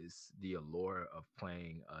there is the allure of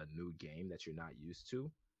playing a new game that you're not used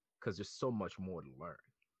to because there's so much more to learn.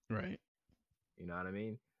 Right. You know what I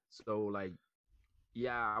mean? So, like,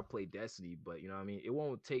 yeah, I'll play Destiny, but you know what I mean?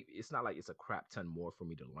 It's not like it's a crap ton more for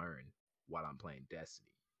me to learn while I'm playing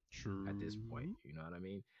Destiny at this point. True. You know what I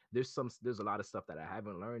mean? There's a lot of stuff that I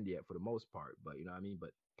haven't learned yet for the most part, but you know what I mean?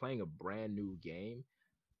 But playing a brand new game,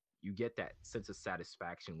 you get that sense of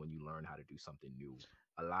satisfaction when you learn how to do something new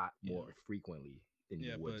a lot Yeah. more frequently than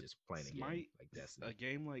you Yeah, would but just playing a game Smite, like a Destiny.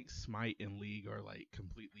 game like Smite and League are like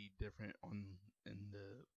completely different in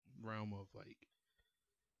the realm of like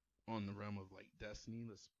on the realm of like Destiny.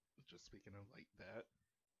 Let's just speaking of like that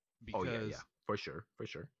Oh yeah, yeah, because for sure, for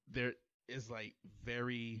sure. there is like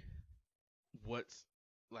very what's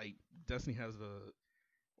like Destiny has a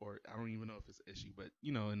or I don't even know if it's an issue, but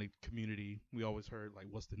in the community we always heard like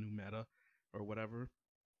what's the new meta or whatever.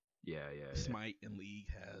 Yeah, yeah, yeah, Smite and League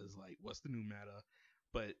has like what's the new meta,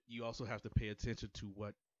 but you also have to pay attention to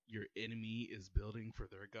what your enemy is building for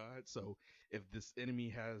their god. So if this enemy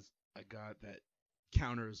has a god that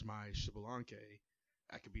counters my Shibalanke,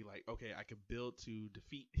 I could be like, okay, I could build to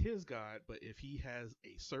defeat his god, but if he has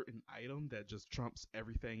a certain item that just trumps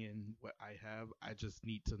everything in what I have, I just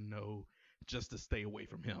need to know just to stay away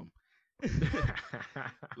from him.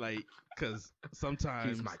 Like, because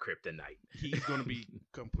He's my sometimes kryptonite. he's going to be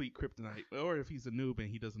complete kryptonite, or if he's a noob and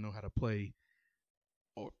he doesn't know how to play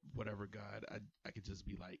or whatever god, I could just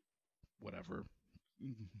be like, whatever,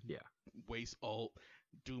 Yeah, waste ult,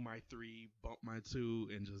 do my three, bump my two,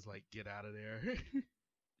 and just like get out of there.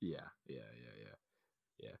 yeah, yeah, yeah, yeah,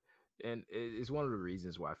 yeah. And it's one of the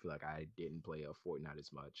reasons why I feel like I didn't play Fortnite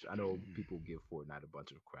as much. I know people give Fortnite a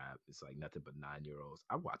bunch of crap. It's like nothing but 9 year olds.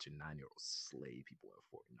 I'm watching 9 year olds slay people in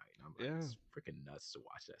Fortnite. And I'm like, Yeah, it's freaking nuts to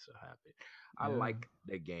watch that stuff happen. I yeah. like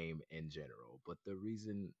the game in general, but the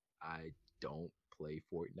reason I don't play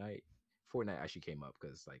Fortnite actually came up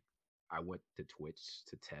because like I went to Twitch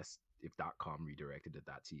to test if .com redirected to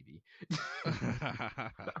 .tv.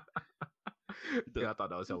 The, Yeah, I thought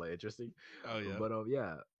that was hella interesting. oh yeah, But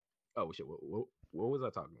yeah. Oh shit! What was I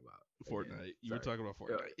talking about again? Fortnite. You were Sorry. talking about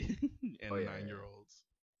Uh, Fortnite and oh the yeah, 9 year olds.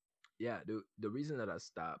 yeah. The reason that I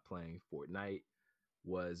stopped playing Fortnite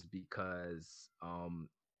was because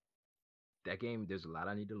that game there's a lot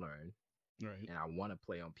I need to learn, Right. and I want to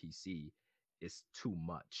play on PC. It's too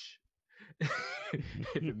much.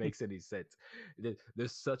 If it makes any sense,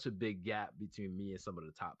 there's such a big gap between me and some of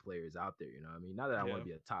the top players out there. You know what I mean? Not that I want Yeah. to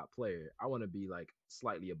be a top player. I want to be like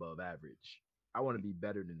slightly above average. I want to be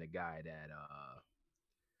better than the guy that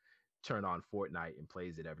turn on Fortnite and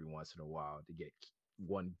plays it every once in a while to get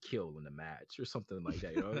one kill in a match or something like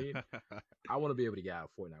that. You know what I mean? I want to be able to get out of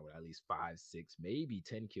Fortnite with at least 5, 6, maybe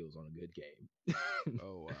 10 kills on a good game.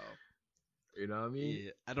 Oh wow. You know what I mean?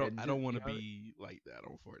 Yeah, I And just don't want you to know, be like that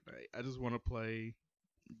on Fortnite. I just want to play,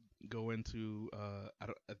 go into I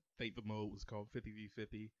think the mode was called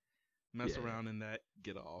 50v50. Mess yeah, around in that,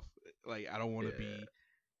 get off. Like yeah. I don't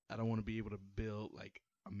want to be able to build like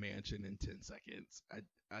a mansion in 10 seconds.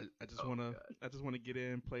 I just Oh want to god, I just want to get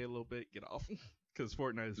in, play a little bit, get off cuz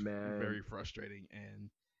Fortnite is man. very frustrating and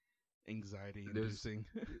anxiety There's inducing.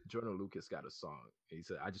 Jordan Lucas got a song. He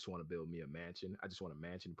said, "I just want to build me a mansion. I just want a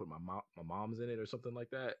mansion, put my mom's in it or something like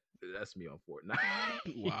that." That's me on Fortnite.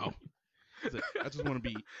 Wow. I just want to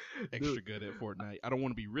be Dude, extra good at Fortnite. I don't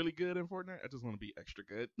want to be really good in Fortnite. I just want to be extra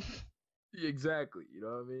good. exactly. You know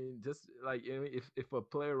what I mean? Just like you know, if a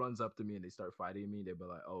player runs up to me and they start fighting me, they'll be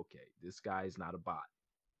like, "Okay, this guy's not a bot."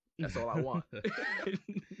 That's all I want.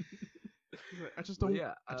 But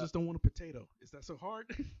yeah, I just don't want a potato. Is that so hard?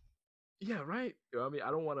 yeah, right. You know what I mean,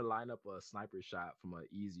 I don't want to line up a sniper shot from an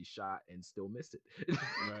easy shot and still miss it.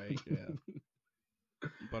 Right. Yeah.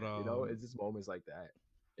 But You know, it's just moments like that.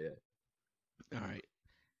 Yeah. all right.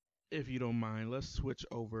 If you don't mind, let's switch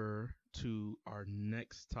over to our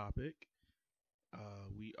next topic.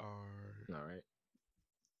 We are All right.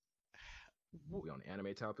 We on the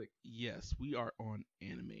anime topic. yes, we are on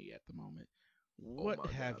anime at the moment. Oh What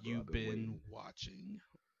my have god, bro! you I've been been waiting. watching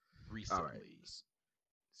All right. recently?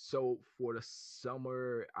 So for the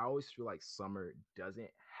summer, I always feel like summer doesn't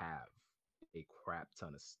have a crap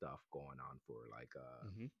ton of stuff going on for like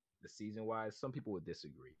Hmm. the season wise. Some people would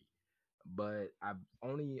disagree, but I've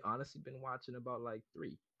only honestly been watching about like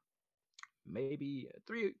three, maybe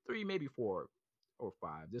four or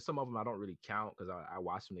five. There's some of them I don't really count because I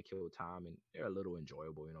watch them to kill time and they're a little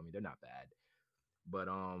enjoyable. You know what I mean? They're not bad, but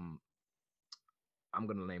I'm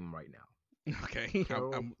gonna name them right now. Okay.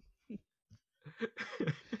 Carol,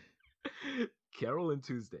 Carol and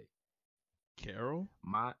Tuesday. Carol.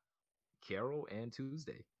 My Carol and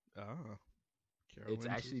Tuesday. Ah, Carol It's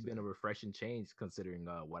and actually been a Tuesday. refreshing change considering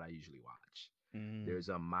what I usually watch. Mm, There's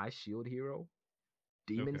My Shield Hero,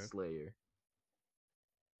 Demon okay. Slayer,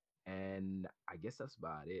 and I guess that's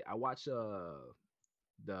about it. I watch the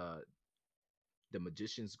the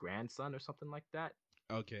Magician's Grandson or something like that.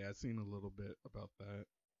 Okay, I've seen a little bit about that.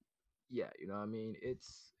 Yeah, you know what I mean.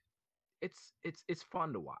 It's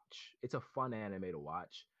fun to watch. It's a fun anime to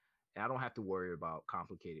watch, and I don't have to worry about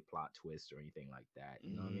complicated plot twists or anything like that.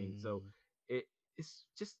 You know what I mean? So Mm, it it's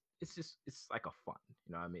like a fun.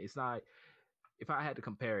 You know what I mean? It's not. If I had to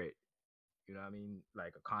compare it, you know what I mean,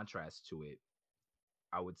 like a contrast to it,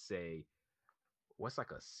 I would say what's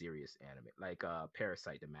like a serious anime, like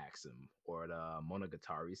Parasite the Maxim or the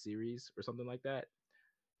Monogatari series or something like that.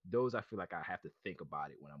 Those I feel like I have to think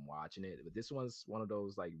about it when I'm watching it. But this one's one of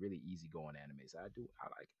those like really easygoing animes.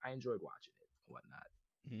 I enjoyed watching it and whatnot.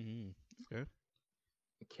 mm, okay.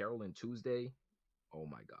 Carol and Tuesday, oh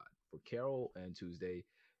my god. For Carol and Tuesday,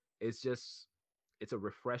 it's just it's a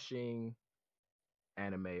refreshing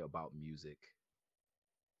anime about music.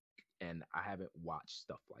 And I haven't watched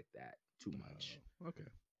stuff like that too much. Okay.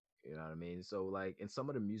 You know what I mean? So like in some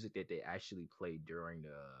of the music that they actually play during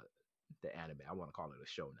the anime, I want to call it a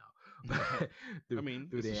show now. I through mean,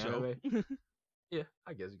 through it's a the show. anime. Yeah,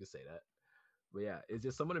 I guess you could say that. But yeah, it's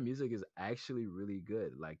just some of the music is actually really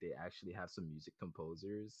good. Like they actually have some music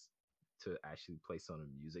composers to actually play some of the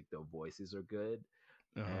music. The voices are good,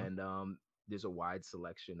 Uh huh. and there's a wide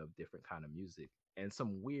selection of different kind of music and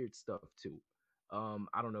some weird stuff too.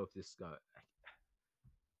 I don't know if this is gonna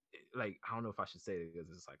like I don't know if I should say it because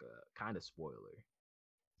it's like a kind of spoiler.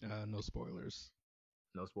 No spoilers.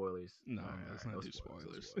 No spoilers. No, All right, all let's right. not No do spoilers.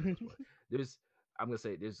 No spoilers. spoilers. No spoilers. There's, I'm gonna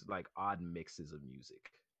say, there's like odd mixes of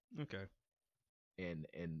music Okay. in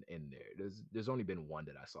there. There's only been one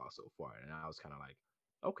that I saw so far, and I was kind of like,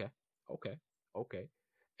 okay, okay, okay.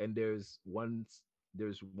 And there's one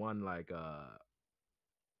like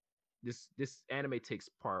this anime takes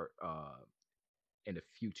part in the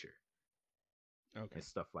future Okay. and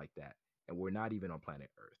stuff like that, and we're not even on planet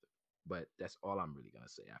Earth. But that's all I'm really gonna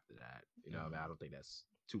say after that. You know, what I mean, I Um, don't think that's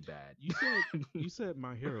too bad. you said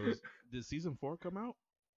My Heroes. Did season 4 come out?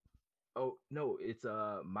 Oh no, it's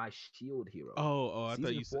My Shield Hero. Oh, I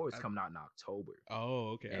thought Season you said. 4 is coming out in October.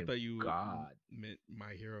 Oh, okay. I And thought you God, meant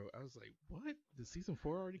My Hero. I was like, what? Did season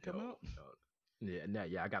 4 already come no, out? no. Yeah, no,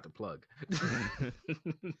 yeah, I got the plug.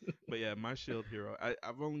 But yeah, My Shield Hero.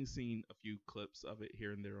 I've only seen a few clips of it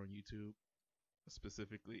here and there on YouTube.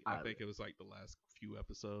 Specifically, I I, think it was like the last few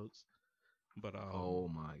episodes. But oh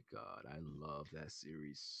my God, I love that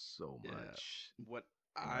series so yeah, much. what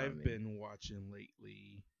You know what I I've mean? been watching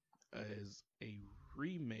lately is a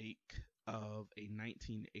remake of a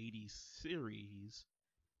 1980s series.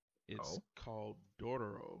 It's Oh, called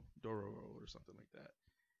Dororo or something like that,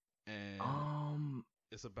 and um,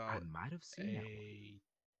 it's I about might have seen that one. a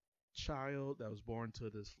child that was born to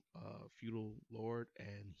this feudal lord,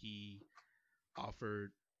 and he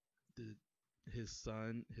offered the his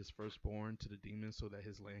son, his firstborn, to the demons so that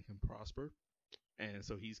his land can prosper. And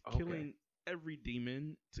so he's Okay, killing every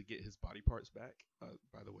demon to get his body parts back.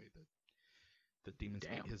 By the way, the demons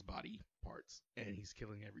ate damn. his body parts, and he's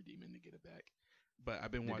killing every demon to get it back. But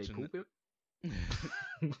I've been Did they watching. poop it?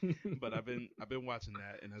 But I've been watching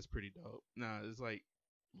that, and that's pretty dope. Now it's like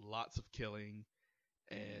lots of killing,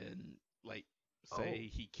 and like Oh, say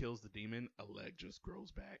he kills the demon, a leg just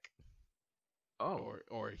grows back, oh,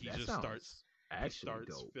 or he that just starts sounds actually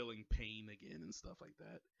dope. feeling pain again and stuff like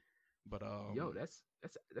that. But Yo, that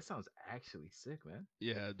sounds actually sick, man.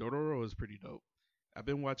 yeah, Dororo is pretty dope. I've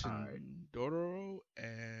been All watching right. Dororo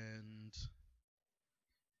and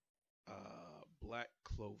Black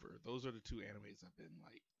Clover. Those are the two animes I've been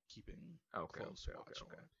like keeping Okay, close okay, okay, watch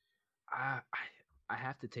okay. on. I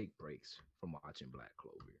have to take breaks from watching Black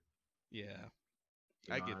Clover. Yeah,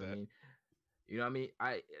 You I know what get I that. mean? You know what I mean?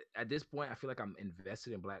 I At this point I feel like I'm invested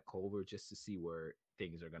in Black Clover just to see where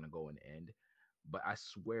things are gonna go and end. But I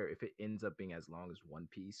swear if it ends up being as long as One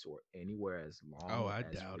Piece or anywhere as Oh, long I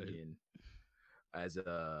as doubt it. friggin' as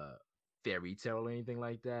a fairy tale or anything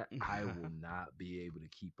like that, I will not be able to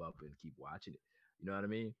keep up and keep watching it. You know what I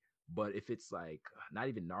mean? But if it's like not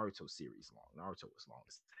even Naruto series long, Naruto was long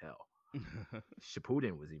as hell.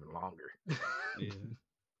 Shippuden was even longer. Yeah,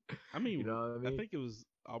 I You mean, know what I I mean? think it was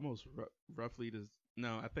almost roughly the.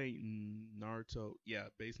 No, I think Naruto. Yeah,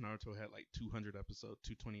 base Naruto had like 200 episodes,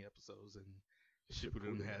 220 episodes, and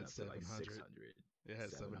Shippuden Shippuden went had up to like 700. 600, It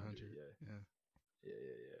had 700. 700. Yeah, Yeah. yeah,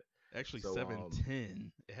 yeah, yeah. Actually, So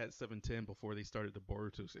 710. It had 710 before they started the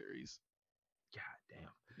Boruto series. god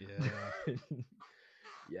Yeah. damn.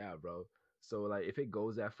 Yeah, bro. So like if it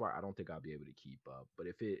goes that far, I don't think I'll be able to keep up. But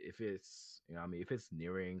if it's you know what I mean, if it's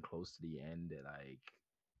nearing close to the end like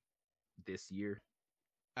this year,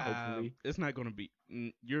 hopefully. It's not going to be.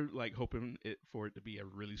 You're like hoping it for it to be a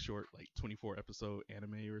really short, like 24 episode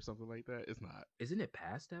anime or something like that. It's not. Isn't it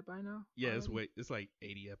past that by now Yeah, it's already? way. It's like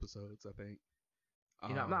 80 episodes, I think.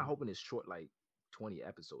 You know, I'm not Um. hoping it's short like 20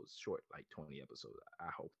 episodes, short like 20 episodes. I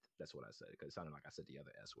hope that's what I said because it sounded like I said the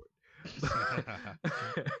other S word.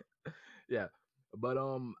 Yeah. But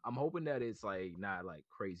I'm hoping that it's like not like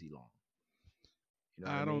crazy long. You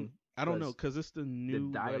know what I I don't. mean? I don't know Because because it's the the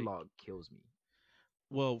new like. dialogue kills me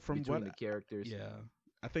Well, from what. between the characters. Yeah,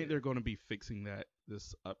 I think Yeah. they're going to be fixing that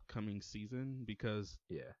this upcoming season because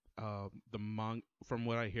Yeah. the from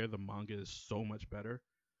what I hear, the manga is so much better.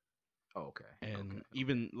 Oh, okay. Okay. And Okay.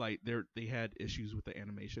 even like they had issues with the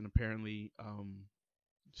animation. Apparently,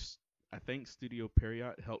 I think Studio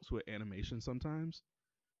Period helps with animation sometimes,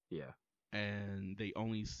 Yeah. and they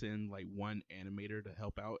only send like one animator to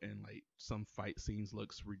help out, and like some fight scenes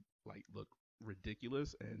look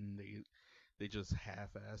ridiculous, and they just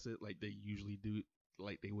half-ass it like they usually do,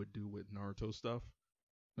 like they would do with Naruto stuff.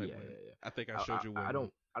 Like Yeah. when Yeah. Yeah. I think I showed you I when.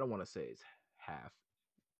 don't want to say it's half.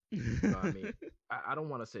 You know what I mean? I don't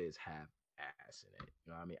want to say it's half ass in it.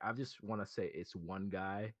 You know what I mean? I just want to say it's one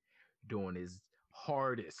guy doing his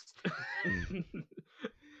hardest,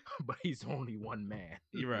 but he's only one man.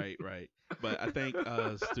 You're right, right. But I think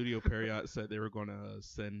Studio Period said they were going to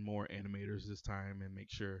send more animators this time and make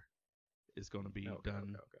sure it's going to be Okay.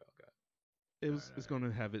 done. Okay. Okay. Okay. All right. It's All right. going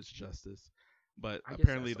to have its justice. But I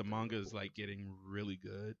guess that's apparently the something to manga look is forward like to. getting really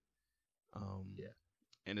good. Um, Yeah.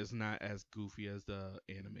 and it's not as goofy as the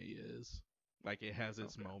anime is. Like it has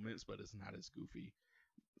its Okay. moments, but it's not as goofy.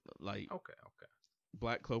 Like Okay. Okay.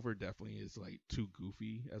 Black Clover definitely is like too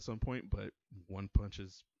goofy at some point, but One Punch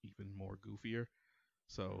is even more goofier.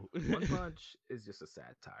 So One Punch is just a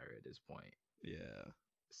satire at this point. yeah,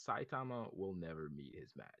 Saitama will never meet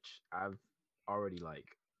his match. I've already like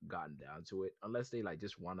gotten down to it. Unless they like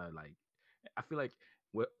just wanna like, I feel like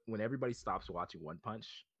when everybody stops watching One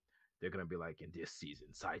Punch, they're gonna be like, in this season,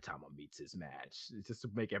 Saitama meets his match. It's just to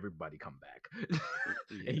make everybody come back,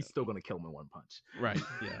 and yeah, he's still gonna kill him in one punch. right,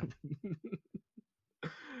 yeah.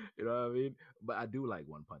 You know what I mean? But I do like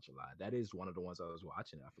One Punch a lot. That is one of the ones I was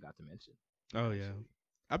watching. I forgot to mention. Oh yeah, Actually,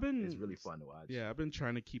 I've it's been really fun to watch. yeah, I've been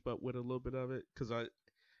trying to keep up with a little bit of it because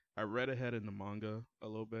I read ahead in the manga a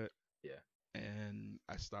little bit, Yeah. and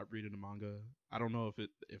I stopped reading the manga. I don't know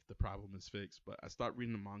if the problem is fixed, but I stopped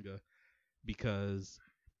reading the manga because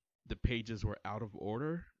the pages were out of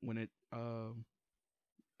order when it.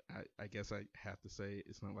 I guess I have to say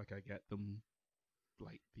it's not like I got them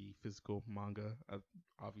like the physical manga.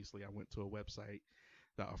 Obviously, I went to a website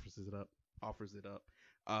that offers it up.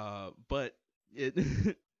 But it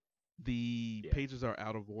the Yeah. pages are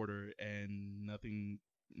out of order and nothing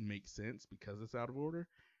makes sense because it's out of order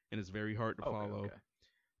and it's very hard to Okay. follow. Okay.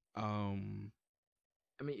 Um,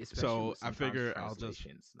 I mean, especially so with I sometimes figure I'll just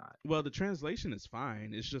translations not. well, the translation is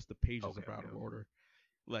fine. It's just the pages Okay. are out Okay. of Okay. order.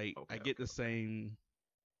 Like I Okay. Okay. Okay. get the same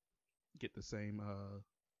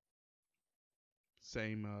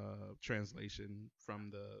translation from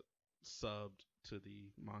the subbed to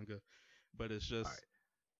the manga, but it's All just right.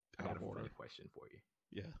 I out got of a funny order. question for you.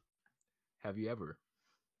 Yeah. Have you ever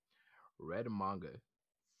read a manga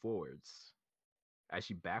forwards,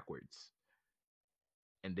 actually backwards,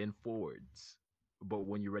 and then forwards, but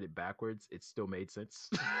when you read it backwards, it still made sense?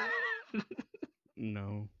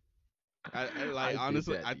 No. I like I did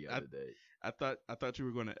honestly that the other day. I thought you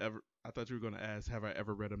were gonna ask have I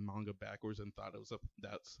ever read a manga backwards and thought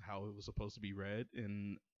that's how it was supposed to be read,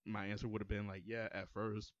 and my answer would have been like yeah at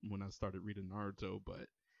first when I started reading Naruto, but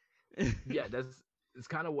Yeah, that's it's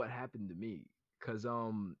kind of what happened to me. Cause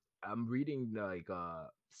I'm reading like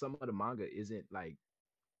some of the manga isn't like,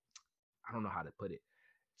 I don't know how to put it.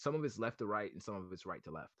 Some of it's left to right and some of it's right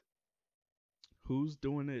to left. who's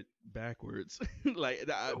doing it backwards? Like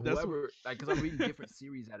that's what, Whoever, like, because I'm reading different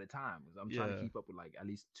series at a time. 'Cause I'm trying to yeah keep up with like at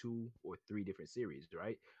least two or three different series,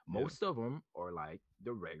 right? yeah. Most of them are like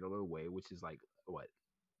the regular way, which is like what,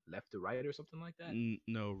 left to right or something like that,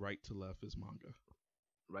 No, right to left is manga.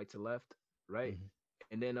 right to left, right? Hmm.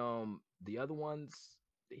 And then the other ones,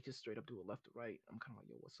 they just straight up do it left to right. I'm kind of like,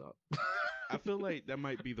 yo, what's up? I feel like that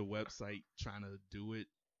might be the website trying to do it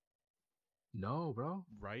No, bro.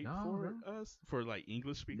 right No, for bro. us for like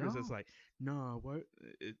English speakers. It's No. like no, what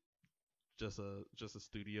it just a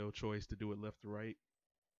studio choice to do it left to right.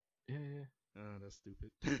 Yeah, yeah. That's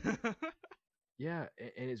stupid. Yeah,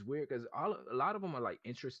 and it's weird because a lot of them are like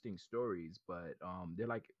interesting stories, but they're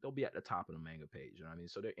like they'll be at the top of the manga page. You know what I mean?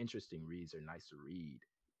 So they're interesting reads. They're nice to read,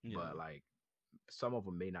 but Yeah. like some of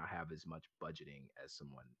them may not have as much budgeting as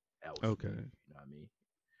someone else may. Okay. You know what I mean?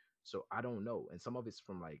 So I don't know. And some of it's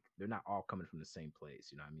from like they're not all coming from the same place.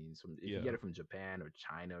 You know what I mean? So if you Yeah. get it from Japan or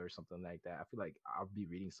China or something like that, I feel like I'll be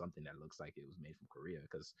reading something that looks like it was made from Korea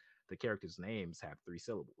because the characters' names have three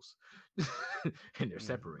syllables and they're Mm.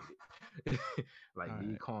 separated, like All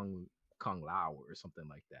Lee right. Kong Lao or something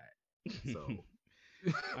like that. So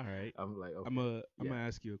All right. I'm like, I'm okay, a I'm yeah, gonna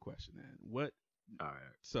ask you a question then. What all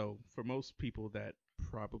right, so for most people that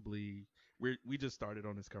probably we just started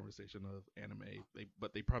on this conversation of anime,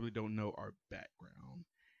 but they probably don't know our background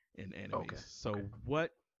in okay, animes. okay. So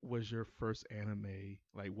what was your first anime?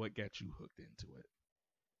 Like what got you hooked into it?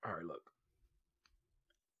 All right, look,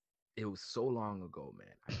 it was so long ago,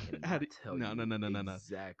 man. I How cannot do, tell no no you no no no no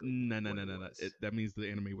exactly no no what no it no no. was. That means the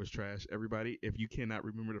anime was trash. Everybody, if you cannot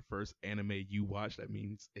remember the first anime you watched, that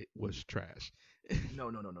means it was trash. No,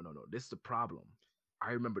 no, no, no, no, no. This is the problem.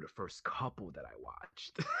 I remember the first couple that I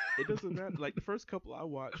watched. It doesn't matter. Like the first couple I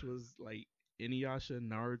watched was like Inuyasha,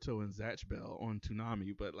 Naruto, and Zatch Bell on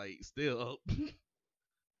Toonami, but like still,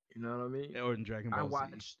 You know what I mean? or in Dragon I Ball Z,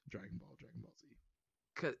 watched Dragon Ball Z.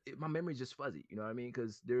 because my memory's just fuzzy. You know what I mean?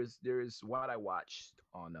 Because there's what I watched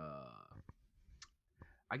on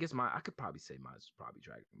I guess I could probably say mine's probably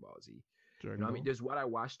Dragon Ball Z. You know Dragon what I mean? Ball. There's what I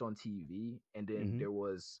watched on TV, and then Mm-hmm. there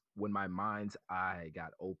was when my mind's eye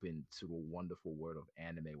got open to the wonderful world of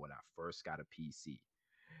anime when I first got a PC.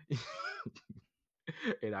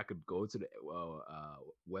 And I could go to the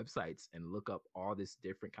websites and look up all this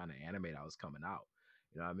different kind of anime that was coming out.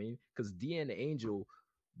 You know what I mean? Because D and Angel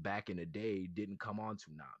back in the day didn't come on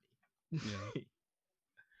Yeah. Toonami.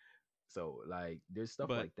 So like there's stuff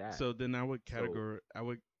But like that. so then So I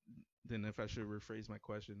would then if I should rephrase my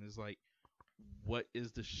question is like, what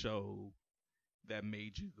is the show that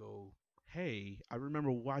made you go, hey, I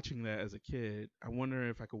remember watching that as a kid. I wonder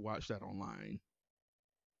if I could watch that online.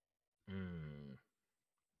 mm,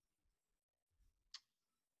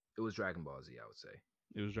 it was Dragon Ball Z, I would say.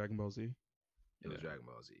 It was Dragon Ball Z. It was Yeah, Dragon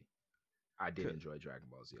Ball Z. I did enjoy Dragon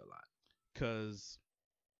Ball Z a lot. because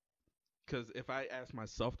if I ask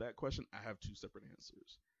myself that question, I have two separate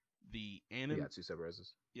answers. The You anime, got two separate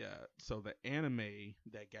answers. yeah. So the anime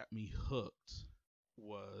that got me hooked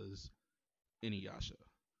was Inuyasha.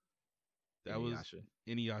 That was Inuyasha.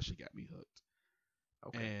 Inuyasha got me hooked,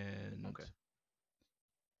 Okay. and Okay.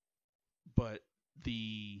 but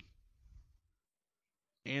the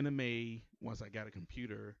anime once I got a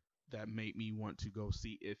computer that made me want to go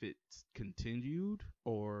see if it's continued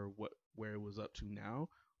or what where it was up to now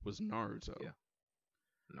was Naruto. Yeah.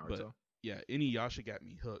 But Naruto. yeah, Inuyasha got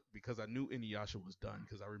me hooked because I knew Inuyasha was done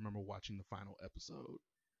because I remember watching the final episode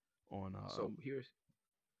on So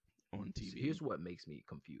on TV. here's what makes me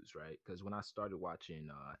confused, right? Because when I started watching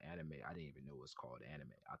anime, I didn't even know it was called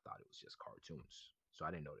anime. I thought it was just cartoons, so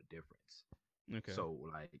I didn't know the difference. Okay. So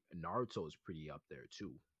like Naruto is pretty up there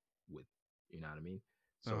too, with you know what I mean.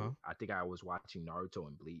 Uh-huh. So I think I was watching Naruto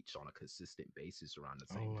and Bleach on a consistent basis around the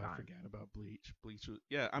same Oh, I time. forgot about Bleach. Bleach was,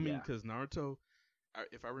 yeah, I mean Yeah, cuz Naruto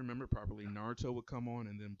if I remember properly, Naruto would come on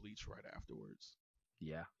and then Bleach right afterwards.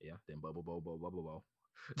 yeah, yeah. Then Bubble Bo Bo Bubble Bo.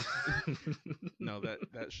 No,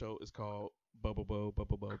 that show is called Bubble Bo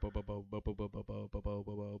Bubble Bo Bubble Bo Bubble Bo Bubble Bo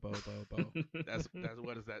Bubble Bo Bubble Bo. That's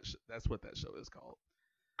what is that that's what that show is called.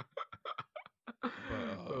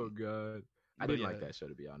 But Oh god. I but didn't yeah, like that show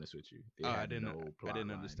to be honest with you. It had no I plot didn't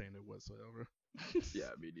line. understand it whatsoever.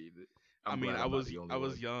 Yeah, me neither. I I'm mean, glad I'm not the I only was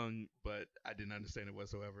one. young, but I didn't understand it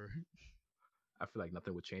whatsoever. I feel like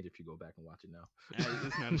nothing would change if you go back and watch it now.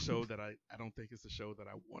 It's not a show that I don't think it's a show that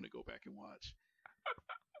I want to go back and watch.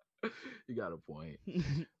 You got a point.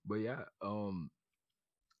 But yeah,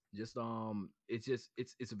 just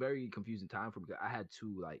it's a very confusing time for me because I had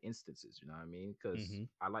two like instances, you know what I mean? Because hmm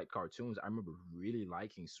I like cartoons. I remember really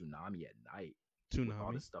liking Tsunami at night with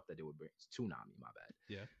all the Toonami. stuff that they would bring. Tsunami, my bad.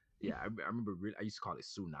 Yeah. Yeah, I remember. I used to call it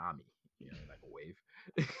tsunami, like a wave.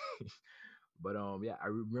 But yeah, I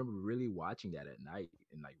remember really watching that at night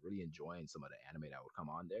and like really enjoying some of the anime that would come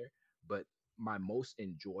on there. But my most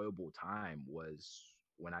enjoyable time was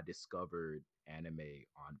when I discovered anime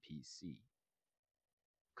on PC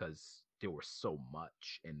because there were so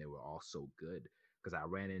much and they were all so good. Because I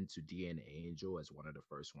ran into DN Angel as one of the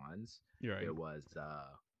first ones. You're right.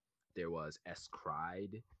 There was S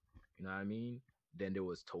Cried, you know what I mean? Then there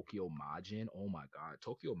was Tokyo Majin. Oh my god,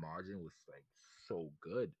 Tokyo Majin was like so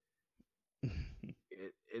good.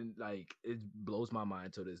 It like it blows my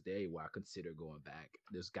mind to this day where I consider going back.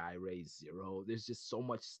 There's Guy Ray Zero. There's just so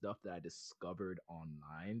much stuff that I discovered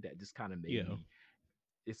online that just kind of made Yeah. me.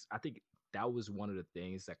 It's I think that was one of the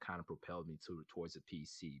things that kind of propelled me towards the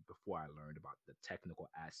PC before I learned about the technical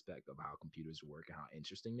aspect of how computers work and how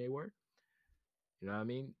interesting they were. You know what I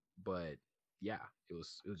mean? But yeah, it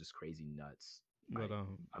was just crazy nuts. But Like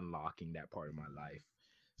unlocking that part of my life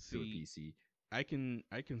through a see, PC. I can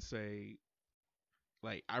say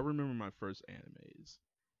like I remember my first animes,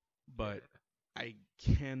 but Yeah. I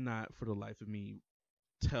cannot for the life of me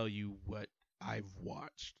tell you what I've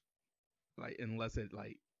watched. Like unless it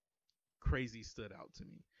like crazy stood out to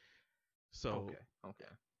me. So Okay.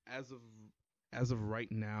 Okay. as of as of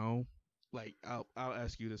right now, like I'll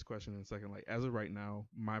ask you this question in a second. Like as of right now,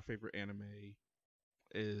 my favorite anime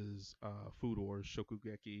is Food Wars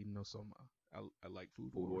Shokugeki no Soma. I like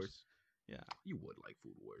Food Food Wars. Wars. Yeah. You would like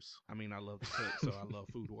Food Wars. I mean I love to cook, so I love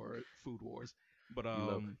Food Wars. But You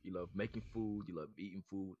love making food, you love eating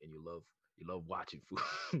food, and you love watching food.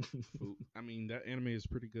 food. I mean that anime is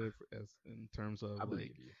pretty good for, as in terms of I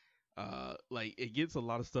believe you. like it gets a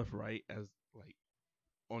lot of stuff right as like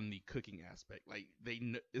on the cooking aspect. Like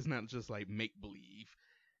it's not just like make believe.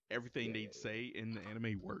 Everything Yeah, they yeah, say in the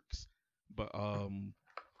anime works. But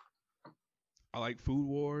I like Food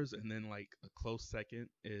Wars, and then like a close second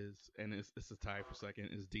is, and it's a tie for second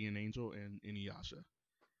is DN Angel and Inuyasha.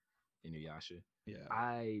 Inuyasha. Yeah.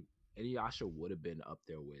 I Inuyasha would have been up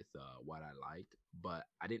there with what I liked, but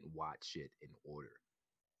I didn't watch it in order.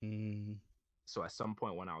 Mm, So at some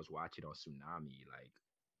point when I was watching on Tsunami, like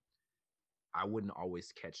I wouldn't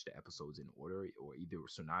always catch the episodes in order, or either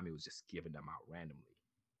Tsunami was just giving them out randomly,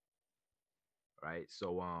 right?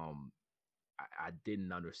 So I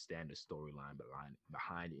didn't understand the storyline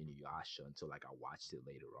behind Inuyasha until like I watched it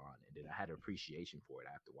later on, and then I had an appreciation for it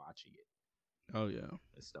after watching it. Oh yeah.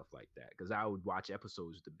 and stuff like that. Because I would watch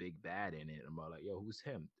episodes with the big bad in it. And I'm like, yo, who's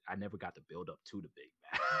him? I never got the build up to the big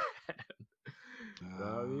bad. You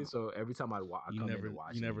know what I mean? Uh, So every time I come in to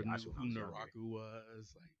watch you never Inuyasha knew when I who was younger. Naraku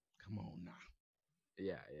was. Like, come on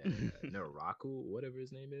Yeah, now. Naraku, whatever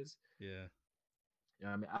his name is. Yeah. You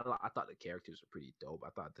know what I mean? I thought the characters were pretty dope. I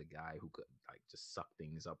thought the guy who could like just suck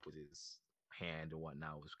things up with his hand and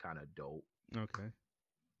whatnot was kind of dope. Okay.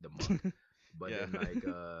 The monk. But Yeah. then like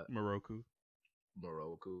Moroku.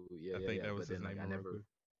 Moroku, yeah, I yeah, think yeah. that was But his then name, like Moroku.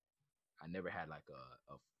 I never had like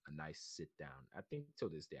a nice sit down. I think till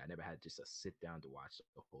this day I never had just a sit down to watch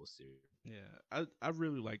the whole series Yeah. I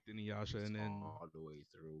really liked Inuyasha, all the way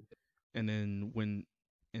through. and then when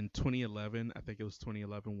in 2011, I think it was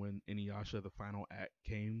 2011 when Inuyasha the final act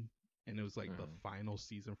came, and it was like the Mhm. final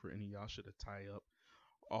season for Inuyasha to tie up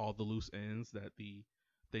all the loose ends that they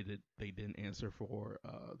didn't answer for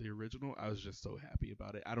the original. I was just so happy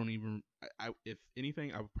about it. I don't even I if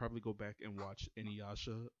anything, I would probably go back and watch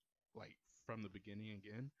Inuyasha like from the beginning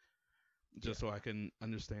again, Yeah, just so I can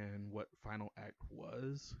understand what final act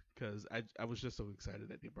was, because I was just so excited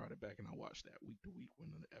that they brought it back, and I watched that week to week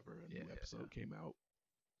whenever a yeah, new yeah. episode came out.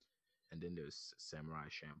 And then there's Samurai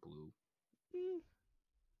Champloo. Mm,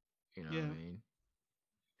 You know what yeah, I mean?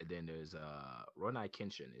 And then there's Ronai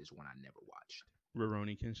Kenshin is one I never watched.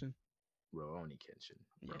 Rurouni Kenshin. Rurouni Kenshin.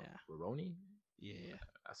 Yeah, Rurouni? yeah.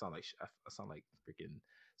 I sound like freaking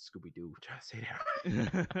Scooby Doo trying to say that.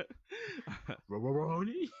 Yeah,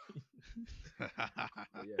 Rurouni?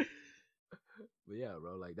 But yeah. But yeah,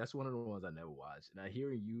 bro, like that's one of the ones I never watched. And I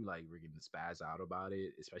hearing you like freaking spaz out about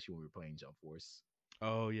it, especially when we were playing Jump Force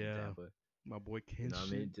oh in yeah, Tampa. my boy You know what I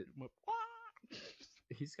Kenshin. mean?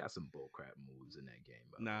 He's got some bullcrap moves in that game,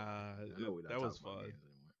 by the Nah, way. I know we're not that was talking about fun.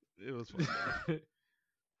 games It was fun though. anymore.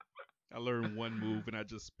 I learned one move and I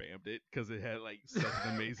just spammed it because it had like such an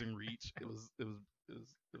amazing reach. It was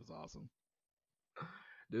awesome.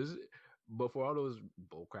 There's but for all those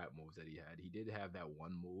bullcrap moves that he did have that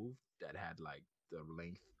one move that had like the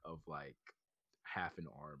length of like half an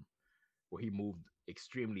arm, where he moved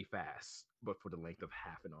extremely fast, but for the length of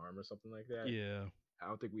half an arm or something like that. Yeah, I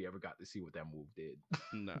don't think we ever got to see what that move did.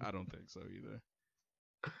 no, I don't think so either.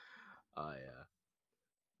 Yeah,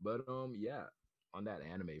 but yeah, on that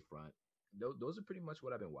anime front, those are pretty much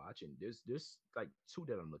what I've been watching. There's like two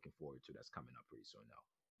that I'm looking forward to that's coming up pretty soon though.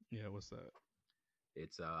 Yeah, what's that?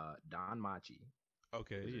 It's Don Machi.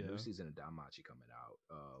 Okay, There's a new yeah. season of Don Machi coming out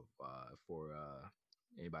of for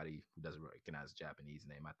anybody who doesn't recognize the Japanese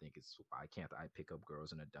name. I think it's Why Can't I Pick Up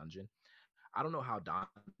Girls in a Dungeon. I don't know how Don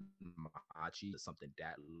Machi is something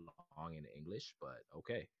that long in English, but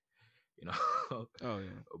okay, you know. Oh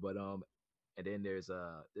yeah. But and then there's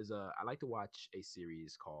a I like to watch a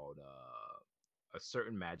series called A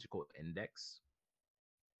Certain Magical Index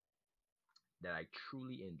that I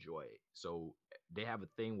truly enjoy. So they have a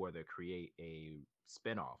thing where they create a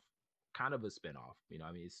spinoff, kind of a spinoff. You know,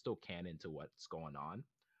 I mean, it's still canon to what's going on,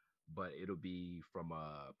 but it'll be from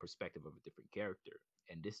a perspective of a different character.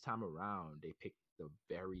 And this time around, they picked a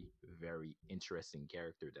very, very interesting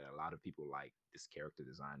character that a lot of people like this character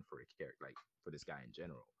design for a character, like for this guy in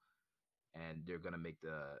general. And they're gonna make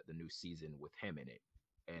the new season with him in it.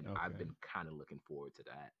 And I've Okay. been kind of looking forward to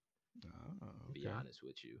that, Oh, to be okay. honest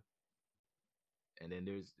with you. And then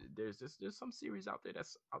there's some series out there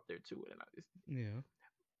that's out there too, and Yeah.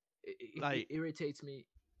 it Like, irritates me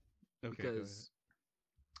okay, go ahead. because,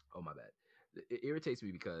 oh my bad, it irritates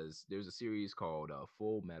me because there's a series called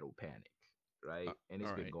Full Metal Panic, right? And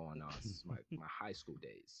it's All been right. going on since my high school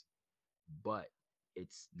days, but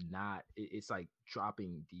it's not. It's like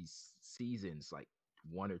dropping these seasons like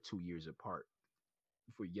 1 or 2 years apart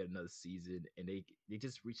before you get another season, and they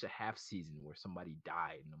just reach a half season where somebody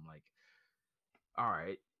died, and I'm like, all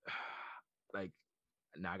right, like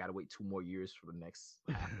now I gotta wait 2 more years for the next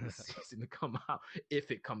half of the season to come out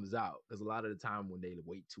if it comes out. Because a lot of the time when they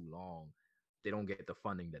wait too long, they don't get the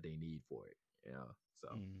funding that they need for it. You know, so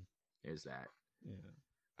Mm, there's that. yeah.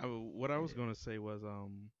 What I And was then gonna say was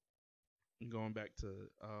going back to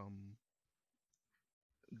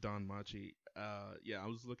Don Machi. Yeah, I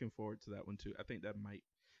was looking forward to that one too. I think that might.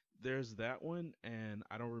 There's that one, and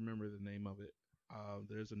I don't remember the name of it.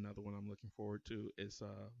 There's another one I'm looking forward to. It's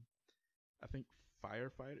I think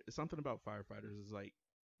firefighter. It's something about firefighters. It's like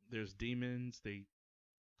there's demons.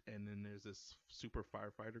 And then there's this super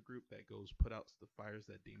firefighter group that goes put out the fires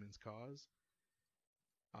that demons cause.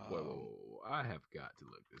 whoa, whoa, Um, whoa, whoa, I have got to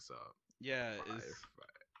look this up. yeah,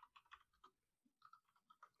 Firefight.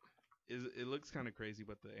 it looks kind of crazy,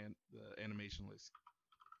 but the animation looks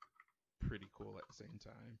pretty cool at the same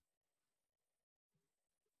time.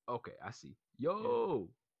 Okay, I see. Yeah. Yo,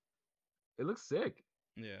 It looks sick.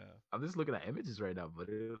 Yeah. I'm just looking at images right now, but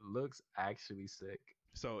it looks actually sick.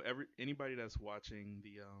 So anybody that's watching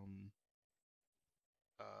the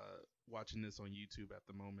watching this on YouTube at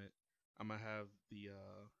the moment, I'm gonna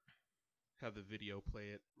have the video play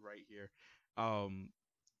it right here. Um,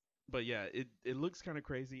 but yeah, it looks kind of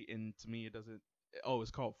crazy, and to me, it doesn't. Oh,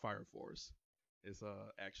 it's called Fire Force. It's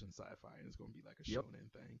action sci-fi, and it's gonna be like a Yep.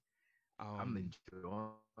 shonen thing. I'm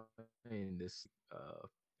enjoying this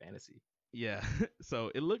fantasy. Yeah, so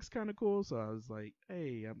it looks kind of cool. So I was like,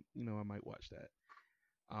 hey, I might watch that.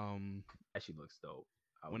 Um, Actually looks dope.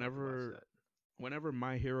 I would like to watch whenever that. whenever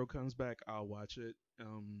My Hero comes back, I'll watch it.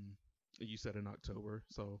 You said in October,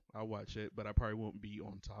 so I'll watch it, but I probably won't be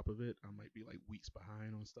on top of it. I might be like weeks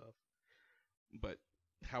behind on stuff. But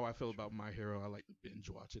how I feel about My Hero, I like to binge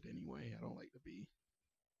watch it anyway. I don't like to be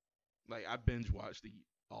like I binge watch the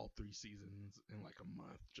all 3 seasons in like a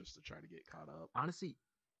month just to try to get caught up. Honestly,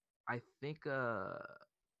 I think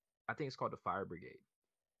it's called the Fire Brigade.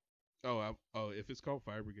 If it's called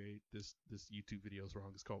Fire Brigade, this YouTube video is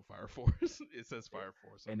wrong. It's called Fire Force. It says Fire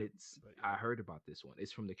Force, and it's yeah. I heard about this one.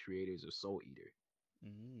 It's from the creators of Soul Eater,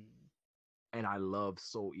 Mm. and I love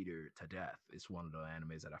Soul Eater to death. It's one of the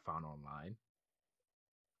animes that I found online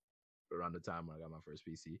around the time when I got my first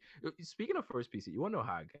PC. Speaking of first PC, you want to know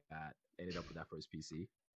how I ended up with that first PC?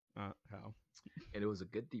 How? And it was a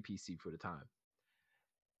good PC for the time.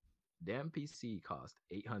 Damn PC cost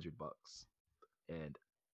 $800, and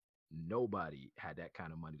nobody had that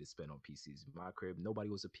kind of money to spend on PCs. In my crib, nobody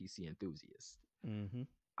was a PC enthusiast. Mm-hmm.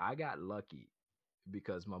 I got lucky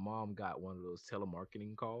because my mom got one of those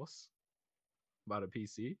telemarketing calls about a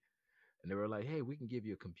PC, and they were like, "Hey, we can give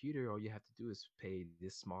you a computer. All you have to do is pay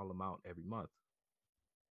this small amount every month."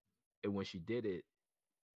 And when she did it,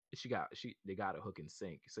 they got a hook and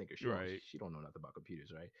sinker. She don't know nothing about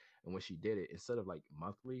computers, right? And when she did it, instead of like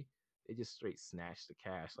monthly, they just straight snatched the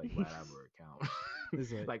cash like right out of her account.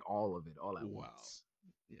 It's like all of it, all at once.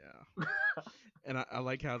 Yeah. And I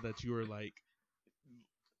like how that you were like,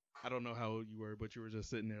 I don't know how old you were, but you were just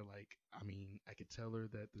sitting there like, I mean, I could tell her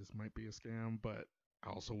that this might be a scam, but I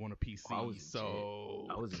also want a PC. I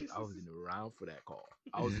wasn't around for that call.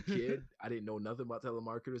 I was a kid. I didn't know nothing about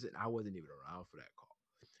telemarketers, and I wasn't even around for that call.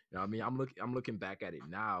 You know what I mean? I'm looking back at it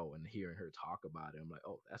now and hearing her talk about it. I'm like,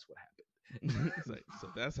 oh, that's what happened. It's like, so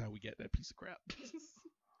that's how we get that piece of crap.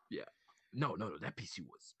 Yeah. No, that PC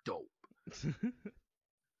was dope.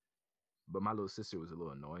 But my little sister was a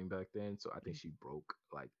little annoying back then, so I think she broke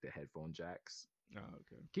like the headphone jacks. Oh,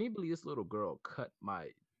 okay. Can you believe this little girl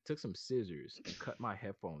took some scissors and cut my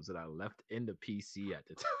headphones that I left in the PC at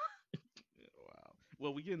the time? Wow.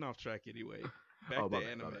 Well, we getting off track anyway. Back to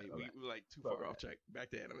anime. We like too far off track. Back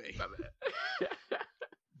to anime.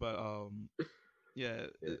 But yeah,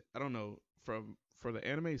 I don't know. For the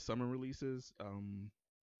anime summer releases,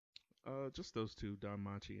 just those two,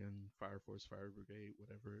 Danmachi and Fire Force, Fire Brigade,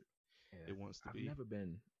 whatever it wants to be. I've never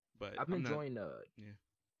been, but I'm enjoying yeah.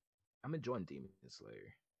 I'm enjoying Demon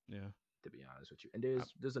Slayer. Yeah. To be honest with you, and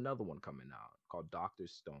there's another one coming out called Dr.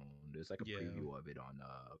 Stone. There's like a preview of it on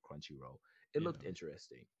Crunchyroll. It looked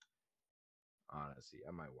interesting. Honestly,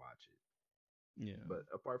 I might watch it. Yeah. But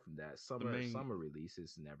apart from that, summer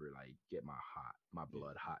releases never like get my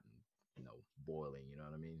blood hot and boiling. You know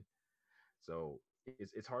what I mean? So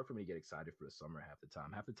it's hard for me to get excited for the summer half the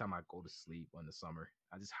time. Half the time I go to sleep in the summer.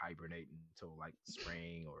 I just hibernate until like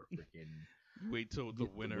spring or freaking. Wait till the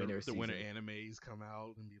winter animes come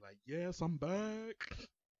out and be like, yes, I'm back.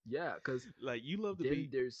 Yeah, because like you love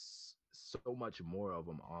there's so much more of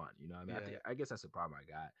them on. You know what I mean? I guess that's the problem I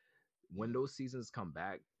got. When those seasons come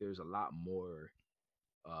back, there's a lot more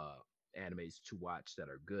animes to watch that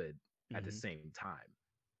are good at the same time.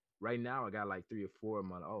 Right now, I got like 3 or 4.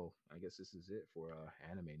 I'm like, oh, I guess this is it for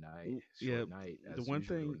anime night, short night. The one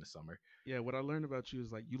thing in the summer. Yeah, what I learned about you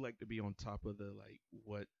is like you like to be on top of the like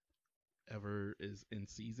whatever is in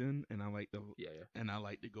season, and I like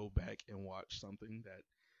to go back and watch something that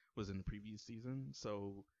was in the previous season.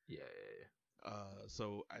 So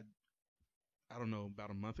so I don't know,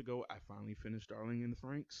 about a month ago, I finally finished Darling in the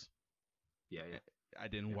Franxx. Yeah. I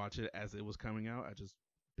didn't watch it as it was coming out. I just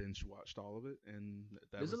binge watched all of it, and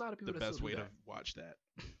there's a lot of people the best way to watch that.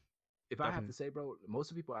 If I have to say, bro,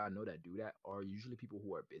 most of the people I know that do that are usually people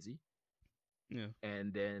who are busy. Yeah.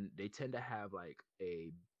 And then they tend to have like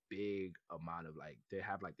a big amount of like, they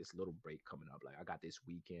have like this little break coming up. Like I got this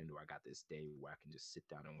weekend or I got this day where I can just sit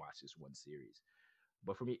down and watch this one series.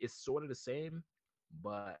 But for me, it's sort of the same,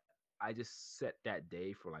 but I just set that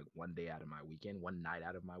day for like one day out of my weekend, one night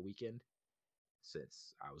out of my weekend,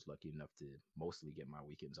 since I was lucky enough to mostly get my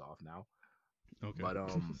weekends off now. Okay. But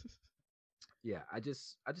yeah, I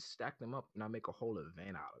just stack them up and I make a whole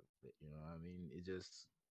event out of it. You know what I mean?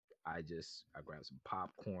 I grab some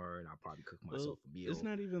popcorn. I'll probably cook Well, myself a it's meal,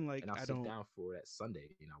 not even and like I'll I sit don't. down for that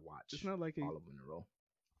Sunday and I It's watch not like all of them in a row.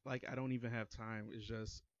 I don't even have time. It's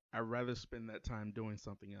just I'd rather spend that time doing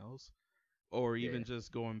something else, or Yeah. even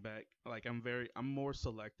just going back. Like I'm more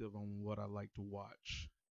selective on what I like to watch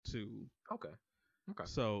too. Okay. Okay.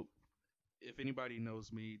 So if anybody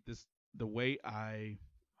knows me, this the way I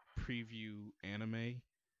preview anime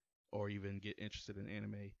or even get interested in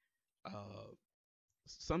anime. Uh,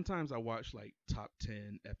 Sometimes I watch like top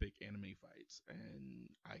 10 epic anime fights, and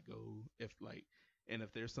I go if like and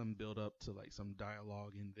if there's some build up to like some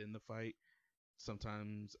dialogue and then the fight,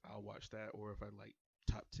 sometimes I'll watch that. Or if I like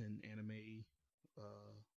top 10 anime,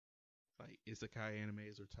 uh, like isekai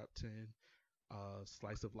animes or top 10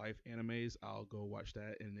 slice of life animes, I'll go watch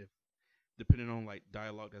that. And if depending on like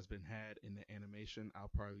dialogue that's been had in the animation, I'll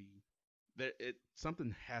probably there it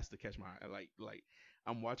something has to catch my eye. Like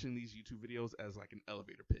I'm watching these YouTube videos as like an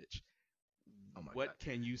elevator pitch. Oh my god. What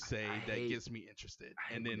can you I say that hate gets me interested?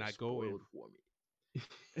 I And hate when then they're I go in. spoiled for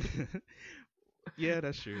me. Yeah,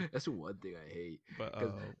 that's true. That's one thing I hate. But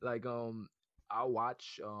Cause like I'll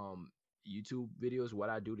watch YouTube videos. What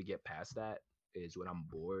I do to get past that is when I'm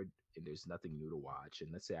bored and there's nothing new to watch. And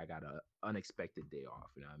let's say I got a unexpected day off,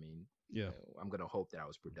 you know what I mean? yeah, I'm gonna hope that I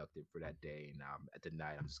was productive for that day, and at the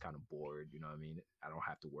night I'm just kind of bored. You know what I mean? I don't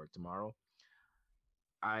have to work tomorrow.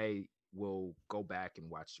 I will go back and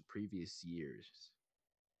watch the previous years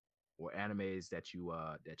or animes that you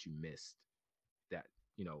missed, that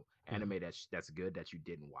yeah. anime that's good that you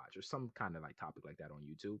didn't watch, or some kind of like topic like that on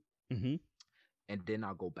YouTube, Mm-hmm. and then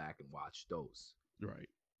I'll go back and watch those. Right.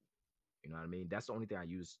 You know what I mean? That's the only thing I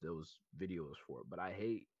use those videos for. But I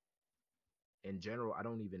hate, in general, I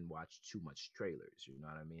don't even watch too much trailers. You know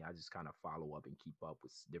what I mean? I just kind of follow up and keep up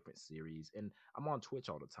with different series. And I'm on Twitch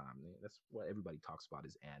all the time. That's what everybody talks about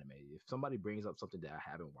is anime. If somebody brings up something that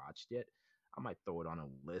I haven't watched yet, I might throw it on a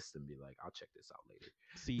list and be like, I'll check this out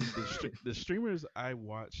See, later. the streamers I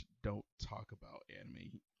watch don't talk about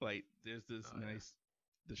anime. Like, there's this Oh yeah. nice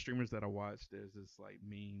the streamers that I watch. There's this like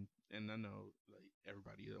meme, and I know like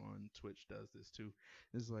everybody on Twitch does this too.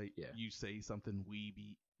 It's like Yeah. you say something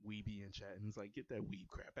weeby in chat, and it's like get that weeb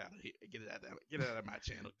crap out of here, get it out of my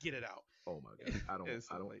channel, get it out, Oh my god. I don't and I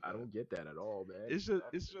stuff don't like I that. don't get that at all, man. It's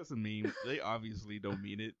just a meme. They obviously don't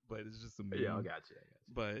mean it, but it's just a Yeah, I meme. got you.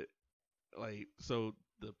 I got you. But like, so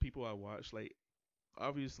the people I watch, like,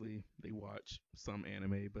 obviously they watch some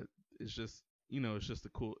anime, but it's just it's just the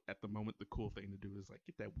cool at the moment. The cool thing to do is like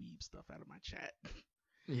get that weeb stuff out of my chat.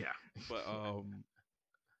 Yeah. but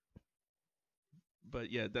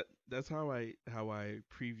but yeah, that's how I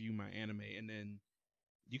preview my anime, and then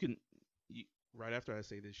you can you, right after I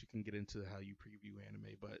say this, you can get into how you preview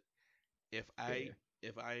anime. But if I Yeah.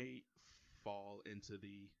 if I fall into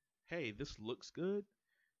the hey, this looks good,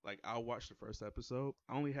 like I'll watch the first episode.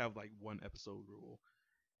 I only have like one episode rule.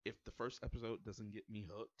 If the first episode doesn't get me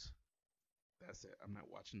hooked, that's it. I'm not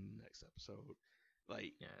watching the next episode.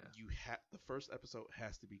 Like Yeah. you have the first episode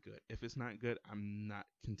has to be good. If it's not good, I'm not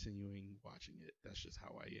continuing watching it. That's just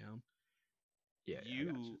how I am. Yeah, yeah, I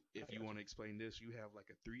got you. You, I if you got want you. to explain this, you have like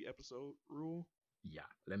a 3 episode rule. Yeah.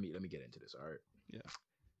 Let me get into this. All right. Yeah.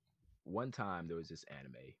 One time there was this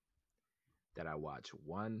anime that I watched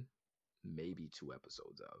one, maybe two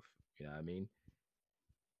episodes of. You know what I mean?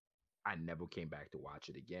 I never came back to watch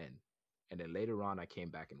it again. And then later on I came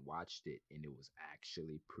back and watched it and it was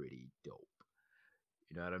actually pretty dope.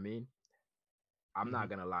 You know what I mean? I'm Mm-hmm. not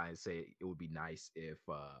gonna lie and say it would be nice if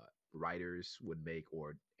writers would make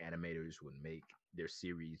or animators would make their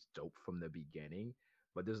series dope from the beginning.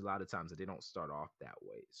 But there's a lot of times that they don't start off that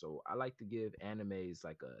way. So I like to give animes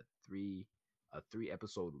like a three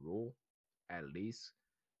episode rule at least,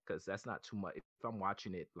 because that's not too much. If I'm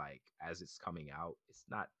watching it like as it's coming out, it's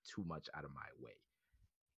not too much out of my way.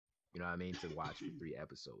 You know what I mean, to watch for 3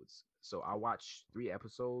 episodes. So I'll watch 3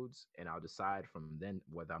 episodes and I'll decide from then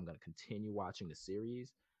whether I'm going to continue watching the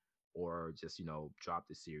series or just drop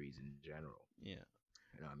the series in general. Yeah.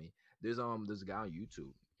 You know what I mean? There's a guy on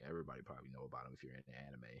YouTube. Everybody probably know about him if you're into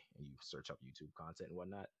anime and you search up YouTube content and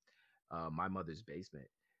whatnot. My mother's basement.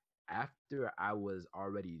 After I was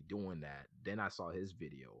already doing that, then I saw his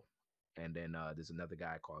video, and then there's another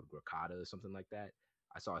guy called Grakata or something like that.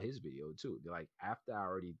 I saw his video too. They're like, after I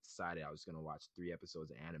already decided I was gonna watch 3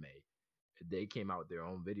 episodes of anime, they came out with their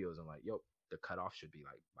own videos and like, yo, the cutoff should be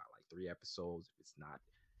like about like 3 episodes. If it's not,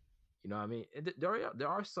 you know what I mean? There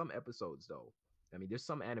are some episodes though. I mean, there's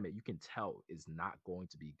some anime you can tell is not going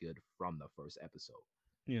to be good from the first episode.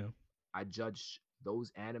 Yeah. I judge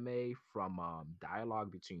those anime from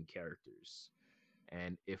dialogue between characters,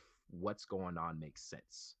 and if what's going on makes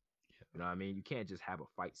sense. You know what I mean? You can't just have a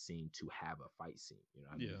fight scene to have a fight scene. You know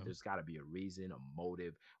what I mean? Yeah. There's got to be a reason, a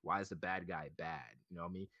motive. Why is the bad guy bad? You know what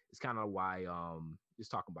I mean? It's kind of why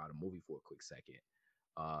just talking about a movie for a quick second.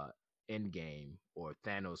 Uh Endgame, or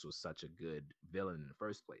Thanos was such a good villain in the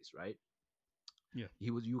first place, right? Yeah. He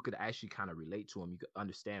was, you could actually kind of relate to him. You could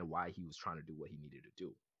understand why he was trying to do what he needed to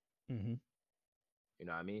do. Mm-hmm. You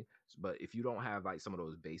know what I mean? But if you don't have like some of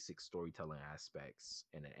those basic storytelling aspects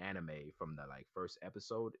in an anime from the like first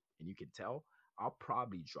episode, and you can tell, I'll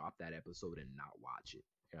probably drop that episode and not watch it.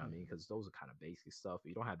 You know what I mean? Because those are kind of basic stuff. If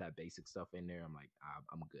you don't have that basic stuff in there, I'm like,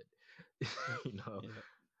 I'm good. You know? Yeah.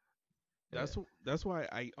 Yeah, That's why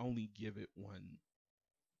I only give it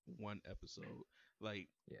one episode. Like,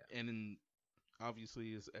 yeah, and then obviously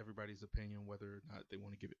it's everybody's opinion whether or not they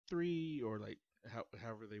want to give it three or like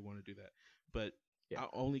however they want to do that. But yeah, I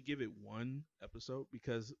only give it one episode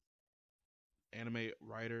because anime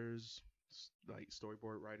writers, like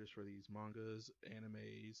storyboard writers for these mangas,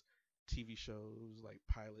 animes, TV shows, like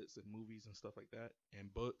pilots and movies and stuff like that,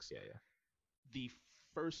 and books, yeah, yeah. the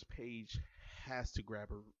first page has to grab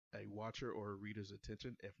a watcher or a reader's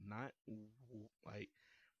attention. If not, like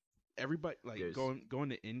everybody, like There's, going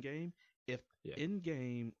to Endgame, if yeah,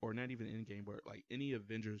 Endgame or not even Endgame, but like any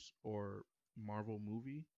Avengers or Marvel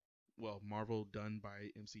movie, well, Marvel done by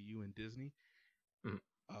MCU and Disney, mm,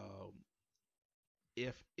 um,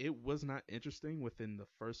 if it was not interesting within the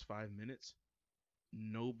first 5 minutes,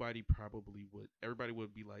 nobody probably would. Everybody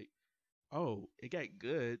would be like, "Oh, it got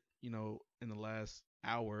good," in the last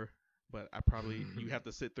hour, but I probably you have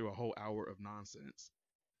to sit through a whole hour of nonsense,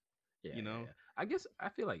 yeah, you yeah, know? yeah. I guess I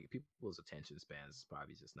feel like people's attention spans is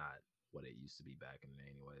probably just not what it used to be back in the day,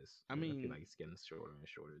 anyways. I I feel mean, like it's getting shorter and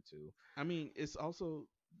shorter too. it's also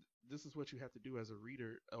this is what you have to do as a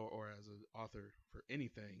reader or as an author for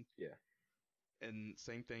anything, Yeah, and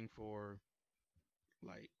same thing for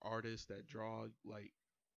like artists that draw. Like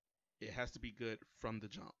it has to be good from the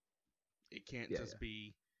jump. It can't yeah, just yeah,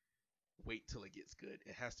 be wait till it gets good.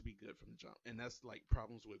 It has to be good from the jump. And that's like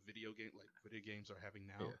problems with video games are having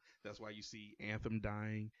yeah. now. That's why you see Anthem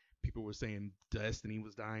dying. People were saying Destiny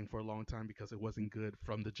was dying for a long time because it wasn't good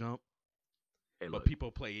from the jump, Hey, but look,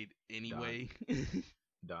 people played Don, anyway.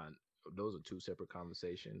 Don. Those are two separate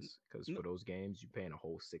conversations. Because No, for those games, you're paying a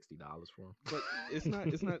whole $60 for but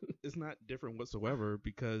them. it's not different whatsoever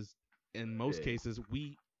because in most Yeah, cases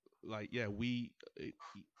we like yeah, we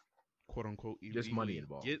quote unquote there's money illegally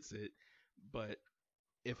involved. gets it, but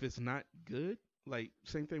if it's not good, like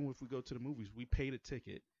same thing if we go to the movies, we paid a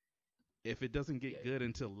ticket. If it doesn't Yeah, get good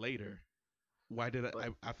until later, why did but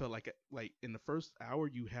I felt like in the first hour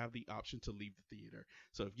you have the option to leave the theater.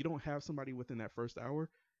 So if you don't have somebody within that first hour,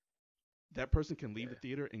 that person can leave yeah, the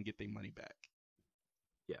theater and get their money back.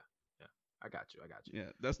 yeah, yeah. I got you. I got you.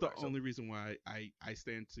 Yeah, that's All the right, so only reason why I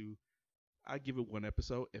stand to I give it one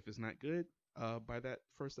episode. If it's not good, by that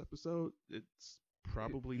first episode, it's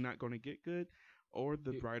he- probably not going to get good, or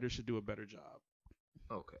the he- writer should do a better job.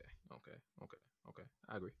 okay, okay, okay, okay.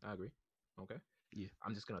 I agree. I agree. Okay. Yeah,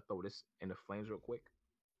 I'm just gonna throw this in the flames real quick.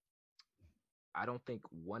 I don't think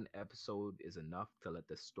one episode is enough to let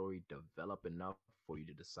the story develop enough for you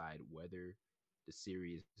to decide whether the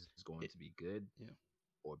series is going it, to be good yeah,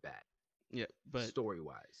 or bad, yeah. But story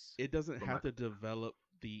wise. it doesn't From my, have to develop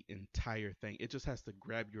the entire thing. It just has to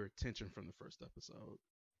grab your attention from the first episode.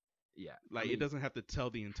 yeah, I Like it mean, doesn't have to tell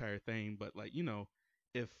the entire thing, but like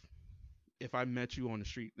if if I met you on the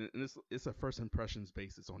street, and it's a first impressions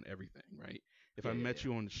basis on everything, right? If yeah, I yeah, met yeah,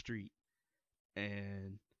 you on the street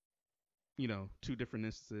and two different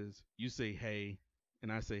instances, you say hey,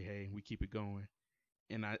 and I say hey, we keep it going,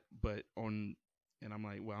 and I but on and I'm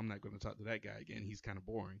like, well, I'm not going to talk to that guy again. He's kind of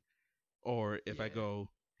boring. Or if I yeah, go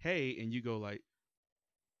hey, and you go like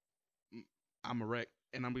I'm a wreck,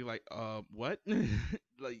 and I'm be like, what?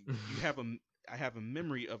 Like you have I have a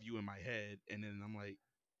memory of you in my head, and then I'm like,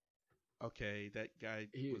 okay, that guy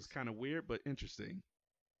was here's kind of weird but interesting.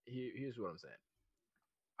 here's what I'm saying.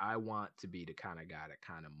 I want to be the kind of guy that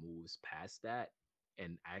kind of moves past that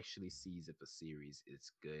and actually sees if a series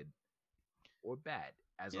is good or bad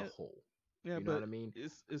as a Yeah, whole. yeah, You know what but I mean?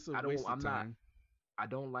 it's a I don't waste of I'm not time. I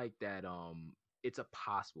don't like that it's a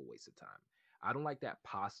possible waste of time. I don't like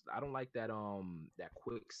I don't like that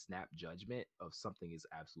quick snap judgment of something is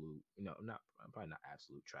absolute, not probably not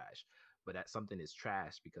absolute trash, but that something is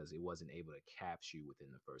trash because it wasn't able to capture you within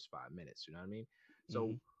the first 5 minutes. You know what I mean?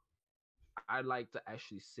 Hmm. So I like to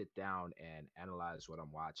actually sit down and analyze what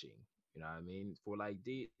I'm watching. You know what I mean? For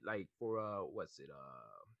like for what's it?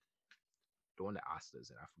 During the Oscars,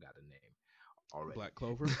 and I forgot the name. already. Black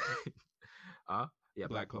Clover. uh yeah, Black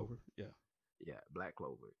Black Clover. Clover. Yeah. Yeah, Black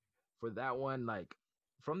Clover. For that one, like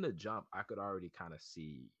from the jump, I could already kind of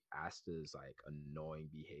see Asta's like annoying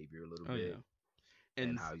behavior a little Oh bit, yeah. and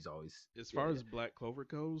And how he's always as yeah, far yeah, as Black Clover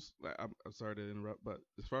goes, like, I'm sorry to interrupt, but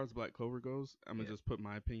as far as Black Clover goes, I'm gonna yeah, just put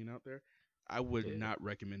my opinion out there. I would yeah, not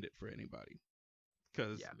recommend it for anybody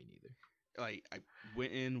because, yeah. Me neither. like, I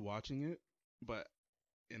went in watching it, but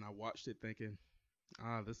and I watched it thinking,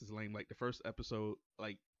 this is lame. Like the first episode,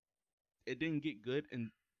 like it didn't get good, and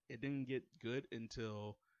it didn't get good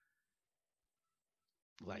until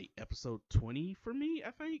like episode 20 for me,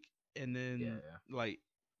 I think. And Yeah, then yeah, like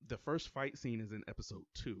the first fight scene is in episode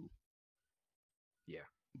 2, yeah.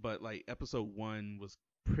 but like episode 1 was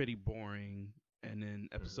pretty boring, and then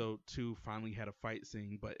Hmm. episode 2 finally had a fight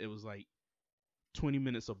scene, but it was like 20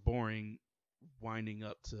 minutes of boring winding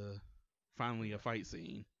up to finally a Yeah, fight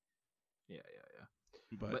scene. yeah, yeah, yeah.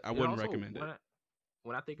 But But I it wouldn't also recommend it.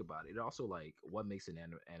 when I think about it, it also like what makes an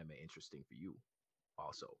anime interesting for you.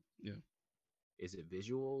 Also, Yeah. is it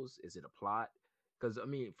visuals? Is it a plot? Because I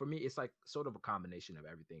mean, for me, it's like sort of a combination of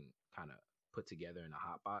everything kind of put together in a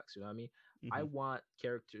hot box. You know what I mean? I Hmm. want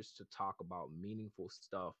characters to talk about meaningful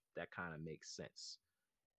stuff that kind of makes sense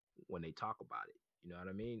when they talk about it. You know what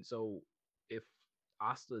I mean? So if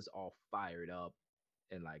Asta's all fired up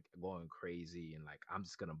and like going crazy and like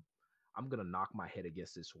I'm gonna knock my head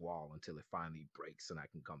against this wall until it finally breaks and I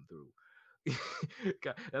can come through.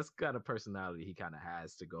 That's kind of personality he kind of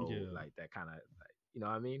has to go Yeah. like that kind of like, you know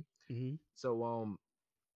what I mean? Hmm. So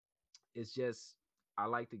it's just I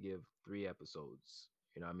like to give 3 episodes,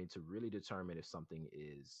 you know what I mean, to really determine if something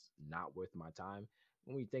is not worth my time.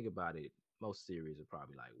 When we think about it, most series are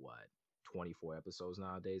probably like what 24 episodes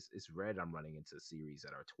nowadays. It's rare that I'm running into series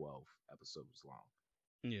that are 12 episodes long.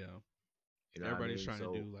 Yeah. You know what I Everybody's mean? trying to So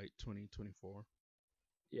do like 2024.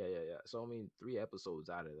 yeah, yeah, yeah. So I mean, 3 episodes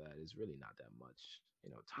out of that is really not that much,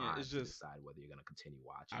 Yeah, time it's to just decide whether you're gonna continue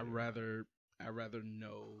watching I it or not. rather I rather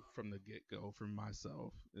know from the get go for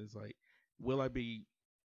myself. It's like, will I be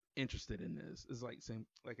interested in this? It's like same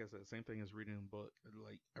like I said, same thing as reading a book.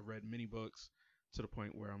 Like I read many books to the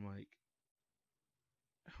point where I'm like,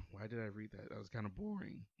 why did I read that? That was kind of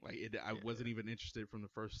boring. Like I Yeah, wasn't even interested from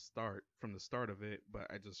the start of it, but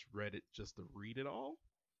I just read it just to read it all.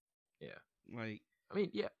 yeah, yeah. Like I mean,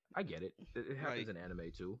 yeah, I get it. It happens like in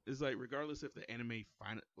anime too. it's like regardless if the anime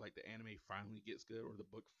finally gets good or the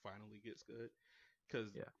book finally gets good,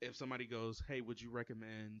 because Yeah. if somebody goes, hey, would you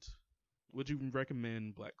recommend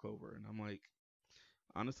Black Clover? And I'm like,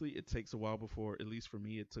 honestly, it takes a while before, at least for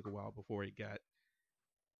me, it took a while before it got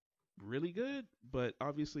really good. But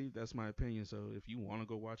obviously, that's my opinion. So if you want to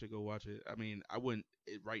go watch it, go watch it. I mean, I wouldn't.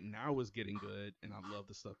 It right now is getting good, and I love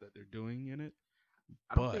the stuff that they're doing in it.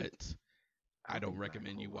 I don't think But I I don't don't think Black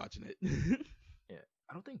recommend you Clover. watching it. Yeah,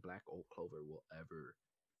 I don't think Black Oak Clover will ever,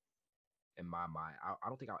 in my mind, I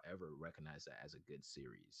don't think I'll ever recognize that as a good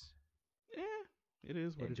series Yeah, it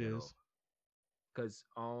is what in it general. is. Because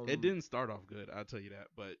It didn't start off good, I'll tell you that.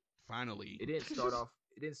 But finally, it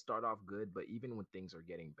didn't start off good, but even when things are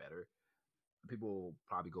getting better, people will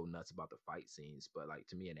probably go nuts about the fight scenes. But like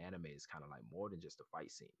to me, an anime is kind of like more than just the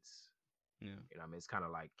fight scenes. yeah, You know, what I mean, it's kind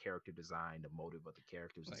of like character design, the motive of the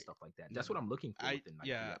characters and like stuff like that. That's yeah, what I'm looking for I within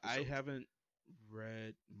like three yeah I episodes. haven't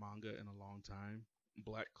read manga in a long time.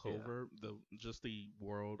 Black Yeah. Clover, the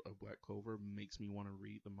world of Black Clover makes me want to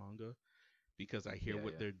read the manga because I hear Yeah,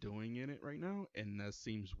 what they're doing in it right now, and that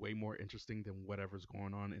seems way more interesting than whatever's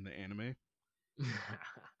going on in the anime. yeah.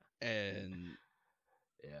 And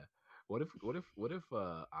Yeah. What if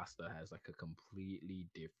Asta has like a completely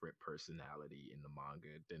different personality in the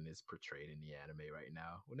manga than is portrayed in the anime right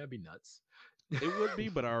now? Wouldn't that be nuts? it would be,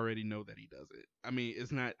 but I already know that he does it. I mean,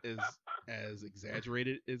 it's not as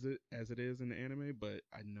exaggerated as it is in the anime, but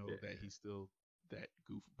I know that Yeah. he's still that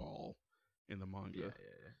goofball in the Yeah, manga.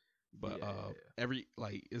 yeah. But Yeah, yeah, yeah. every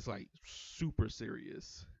like it's like super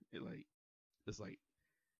serious. It's like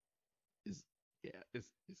it's yeah, it's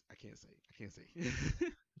I can't say. Can't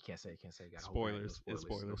say, gotta hold back. No Spoilers. It's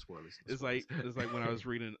spoilers. No spoilers. spoilers. No It's spoilers. like it's like when I was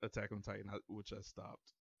reading Attack on Titan, which I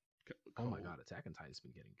stopped Oh my cold. god, Attack on Titan's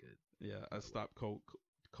been getting good, Yeah, by I the way. stopped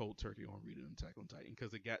cold turkey on reading Attack on Titan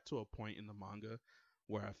because it got to a point in the manga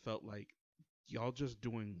where I felt like y'all just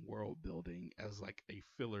doing world building as like a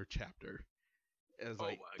filler chapter. As Oh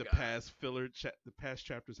like my god. the past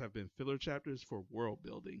chapters have been filler chapters for world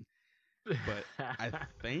building. But I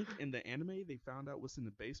think in the anime they found out what's in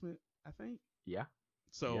the basement. I think Yeah,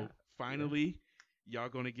 yeah, so. yeah. Finally, y'all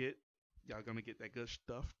gonna get y'all gonna get that good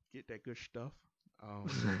stuff. Get that good stuff.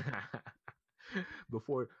 Um,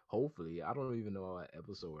 Before, hopefully, I don't even know what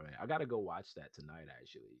episode we're in. I gotta go watch that tonight,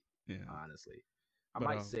 actually. Yeah, honestly. I but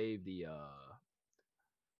might save the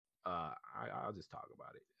I'll just talk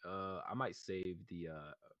about it. I might save the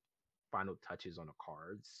final touches on the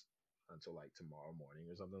cards until like tomorrow morning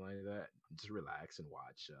or something like that. Just relax and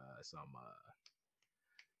watch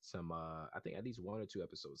some I think at least one or two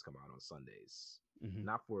episodes come out on Sundays. hmm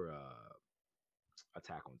Not for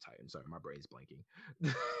Attack on Titan. Sorry, my brain's blanking.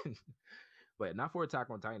 But not for Attack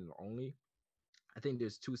on Titan only. I think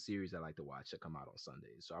there's two series I like to watch that come out on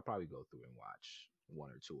Sundays. So I'll probably go through and watch one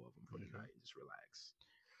or two of them for the hmm night and just relax.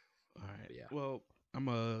 All right. But yeah. Well, I'm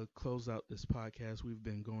gonna close out this podcast. We've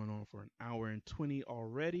been going on for an hour and 20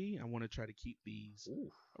 already. I want to try to keep these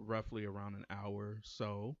Ooh, roughly around an hour.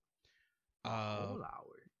 So, a uh, whole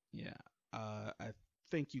hour. yeah. I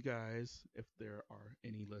thank you guys. If there are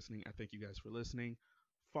any listening, I thank you guys for listening.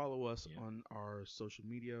 Follow us Yeah. on our social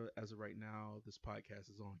media. As of right now, this podcast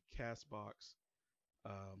is on Castbox.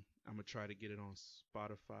 I'm gonna try to get it on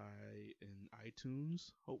Spotify and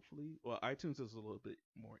iTunes. Hopefully, well, iTunes is a little bit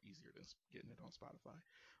more easier than getting it on Spotify,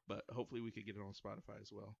 but hopefully we could get it on Spotify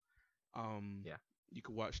as well. Um, Yeah. you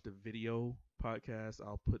can watch the video podcast.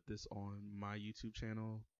 I'll put this on my YouTube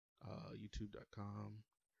channel, youtube.com,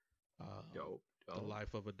 uh, Dope. The Dope.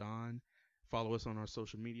 Life of a Don. Follow us on our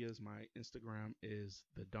social medias. My Instagram is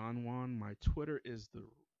the Don Juan. My Twitter is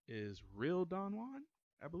real Don Juan,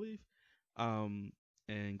 I believe. Um,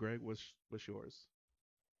 and Greg, what's yours?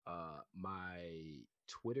 My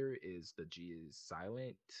Twitter is the G is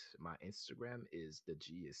silent. My Instagram is the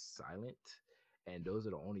G is silent. And those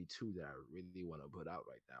are the only two that I really want to put out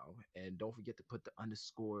right now. And don't forget to put the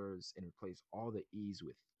underscores and replace all the E's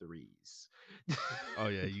with threes. Oh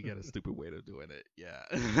yeah, you got a stupid way of doing it. Yeah.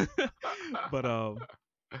 But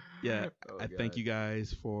yeah, Oh I thank god. you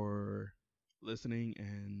guys for listening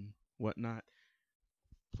and whatnot.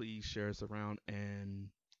 Please share us around and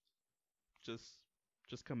just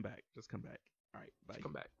just come back. Just come back. All right,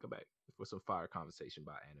 Come back for some fire conversation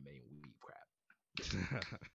about anime and weeb crap. bye.